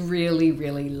was really,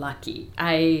 really lucky.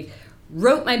 I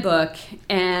wrote my book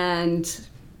and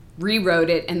rewrote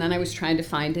it, and then I was trying to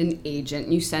find an agent.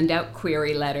 You send out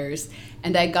query letters,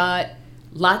 and I got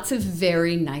lots of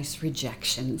very nice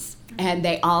rejections. And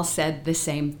they all said the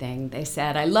same thing. They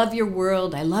said, I love your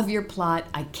world, I love your plot,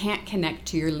 I can't connect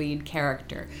to your lead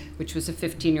character, which was a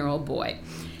 15-year-old boy.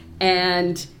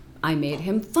 And I made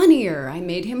him funnier, I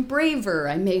made him braver,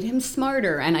 I made him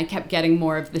smarter, and I kept getting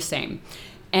more of the same.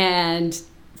 And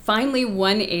finally,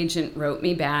 one agent wrote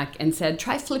me back and said,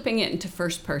 try flipping it into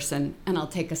first person, and I'll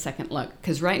take a second look,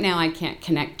 because right now I can't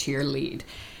connect to your lead.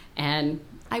 And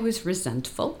I was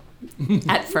resentful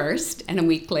at first, and a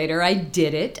week later I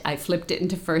did it. I flipped it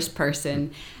into first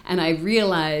person, and I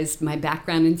realized my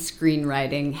background in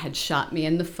screenwriting had shot me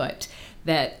in the foot,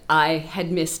 that I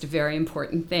had missed a very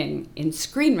important thing. In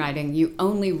screenwriting, you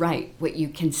only write what you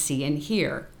can see and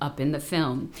hear up in the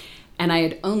film. And I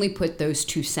had only put those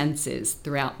two senses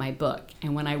throughout my book.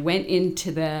 And when I went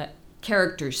into the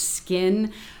character's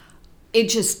skin, it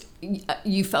just,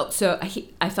 I felt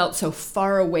so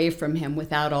far away from him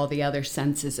without all the other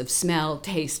senses of smell,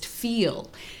 taste, feel.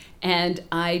 And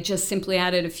I just simply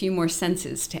added a few more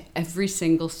senses to every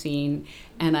single scene,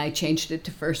 and I changed it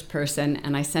to first person,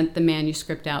 and I sent the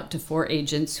manuscript out to 4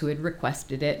 agents who had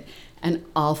requested it, and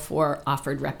all 4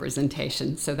 offered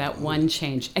representation. So that one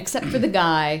changed, except for the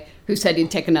guy who said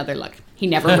he'd take another look. He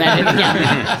never read it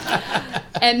again.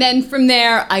 And then from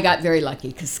there, I got very lucky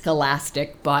because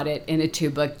Scholastic bought it in a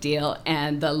 2-book deal.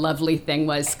 And the lovely thing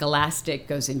was Scholastic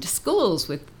goes into schools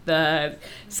with the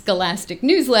Scholastic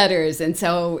newsletters. And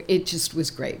so it just was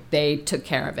great. They took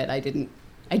care of it.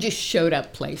 I just showed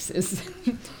up places.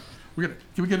 Can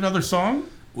we get another song?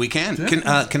 We can. Can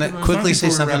I quickly say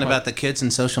something about the kids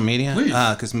and social media? Please.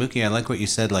 Because Mookie, I like what you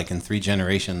said, like in 3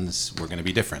 generations, we're going to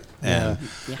be different. And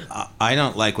I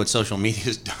don't like what social media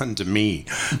has done to me,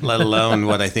 let alone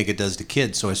what I think it does to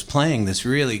kids. So I was playing this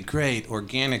really great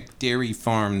organic dairy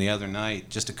farm the other night,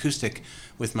 just acoustic,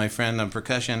 with my friend on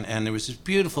percussion. And there was this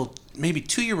beautiful, maybe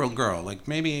 2-year-old girl, like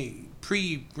maybe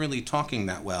really talking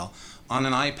that well, on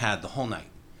an iPad the whole night.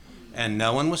 And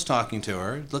no one was talking to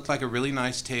her. It looked like a really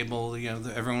nice table. You know,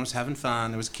 everyone was having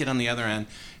fun. There was a kid on the other end,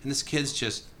 and this kid's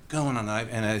just going on.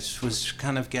 And I was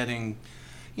kind of getting,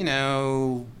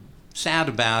 sad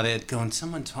about it. Going,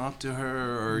 someone talk to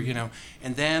her, or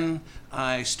And then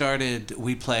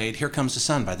we played "Here Comes the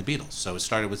Sun" by the Beatles. So it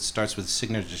starts with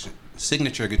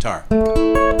signature guitar.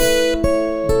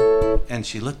 And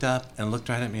she looked up and looked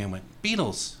right at me and went,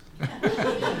 "Beatles."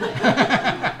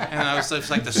 And I was just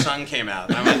like, the sun came out.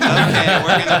 And I went, okay,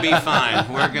 we're going to be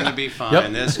fine. We're going to be fine.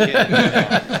 Yep. This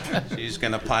kid, she's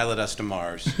going to pilot us to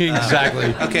Mars. Exactly.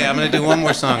 Okay, I'm going to do one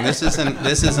more song. This is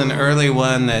an early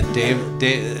one that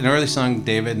an early song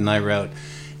David and I wrote,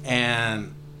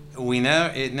 and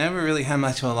it never really had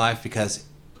much of a life because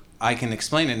I can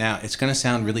explain it now. It's going to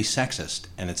sound really sexist,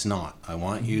 and it's not. I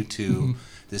want you to.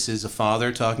 This is a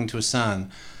father talking to a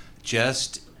son.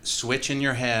 Just switch in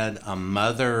your head a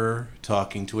mother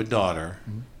talking to a daughter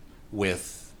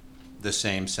with the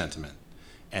same sentiment,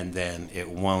 and then it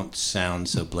won't sound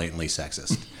so blatantly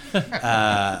sexist.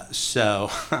 So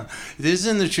this is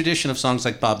in the tradition of songs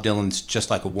like Bob Dylan's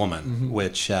 "Just Like a Woman,"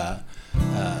 which so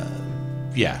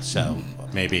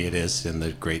maybe it is in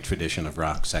the great tradition of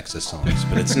rock sexist songs,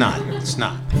 but it's not.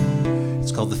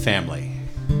 It's called The Family.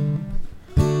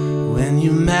 When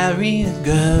you marry a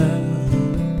girl,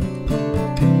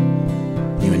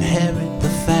 you inherit the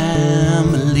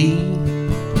family.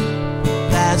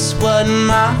 That's what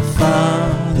my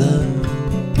father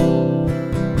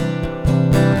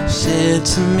said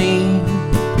to me.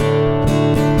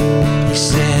 He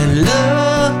said,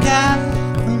 look at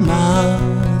the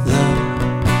mother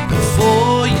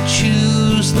before you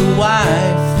choose the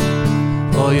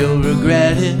wife, or you'll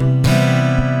regret it.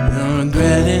 You'll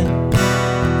regret it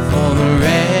for the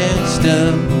rest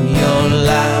of your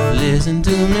life. Listen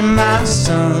to me, my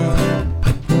son.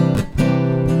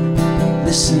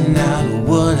 Listen now to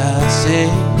what I say.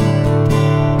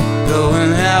 Go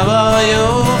and have all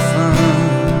your fun.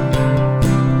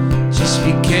 Just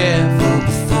be careful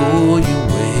before you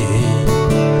wed.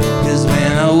 'Cause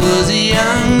when I was a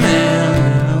young man,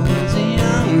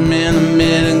 I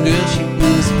met a girl, she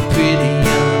was a pretty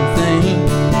young thing.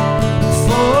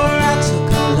 Before I took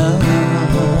her love,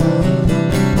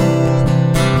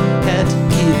 had to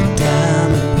give a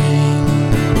diamond ring.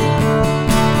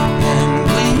 And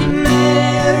we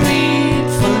married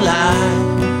for life.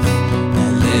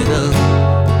 That little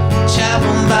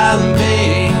chapel by the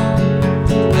bay.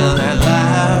 Well, that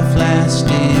life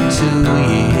lasted 2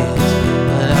 years,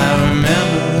 but I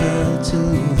remember to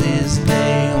this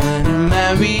day when you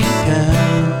marry a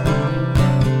girl,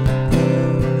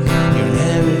 you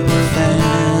inherit a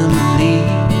family.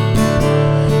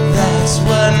 That's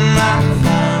what my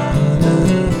father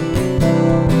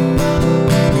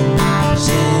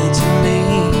said to me.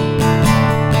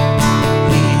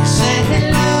 He said,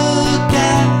 look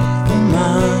at the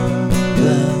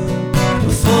mother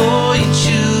before you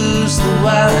choose the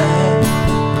wife,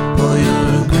 or you'll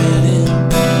regret it.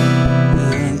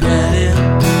 You'll regret it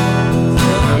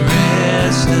for the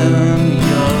rest of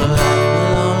your life.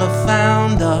 Well, all I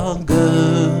found are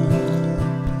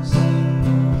girls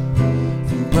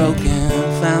from broken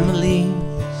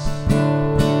families,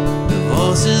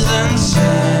 divorces and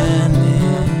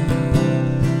sadness,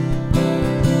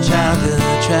 childhood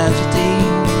tragedy.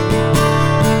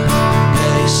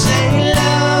 They say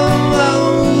love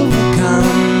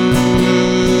overcomes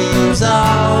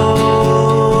all,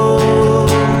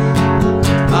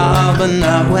 but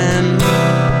not when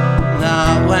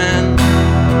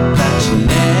that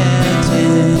genetic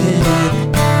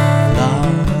law.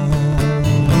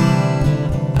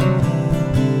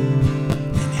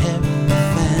 Inherit the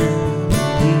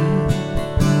family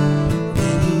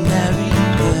when you marry a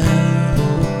girl.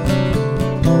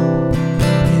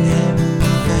 Inherit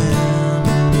the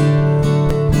family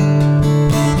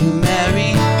when you marry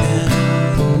a girl.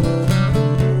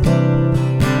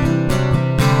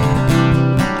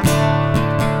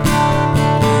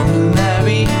 When you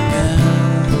marry a girl.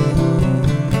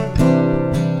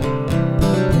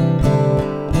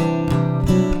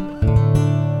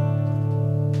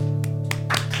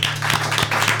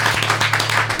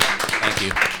 Thank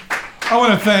you. I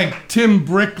want to thank Tim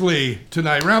Brickley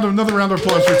tonight. Another round of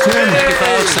applause for Tim. Thank you,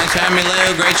 folks. Thanks for having me,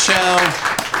 Lou. Great show.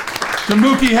 To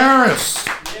Mookie Harris,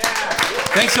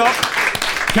 Thanks, all.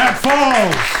 Cat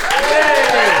Falls.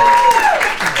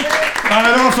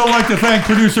 I'd also like to thank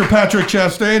producer Patrick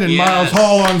Chastain and Yes. Miles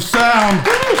Hall on sound.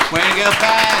 Way to go,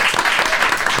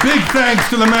 Pat. Big thanks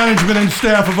to the management and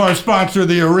staff of our sponsor,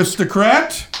 The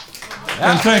Aristocrat.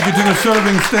 And thank you to the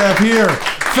serving staff here.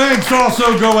 Thanks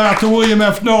also go out to William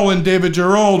F. Nolan, David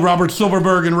Gerold, Robert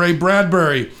Silverberg, and Ray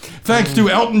Bradbury. Thanks to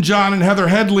Elton John and Heather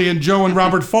Headley and Joe and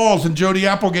Robert Falls and Jody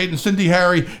Applegate and Cindy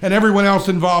Harry and everyone else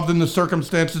involved in the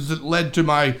circumstances that led to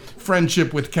my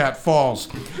friendship with Cat Falls.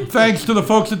 Thanks to the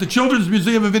folks at the Children's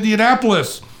Museum of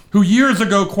Indianapolis, who years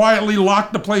ago quietly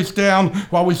locked the place down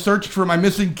while we searched for my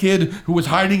missing kid who was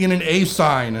hiding in an A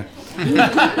sign.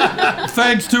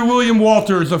 Thanks to William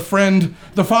Walters, a friend,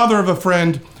 the father of a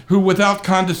friend, who without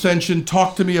condescension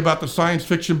talked to me about the science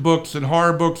fiction books and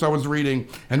horror books I was reading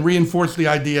and reinforced the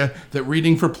idea that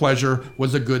reading for pleasure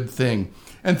was a good thing.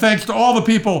 And thanks to all the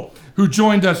people who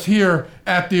joined us here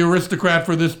at the Aristocrat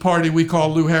for this party we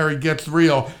call Lou Harry Gets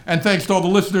Real. And thanks to all the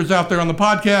listeners out there on the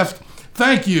podcast.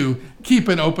 Thank you. Keep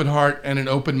an open heart and an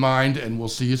open mind, and we'll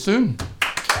see you soon.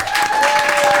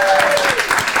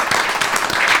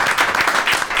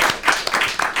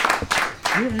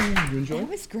 That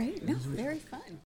was great. No, very fun.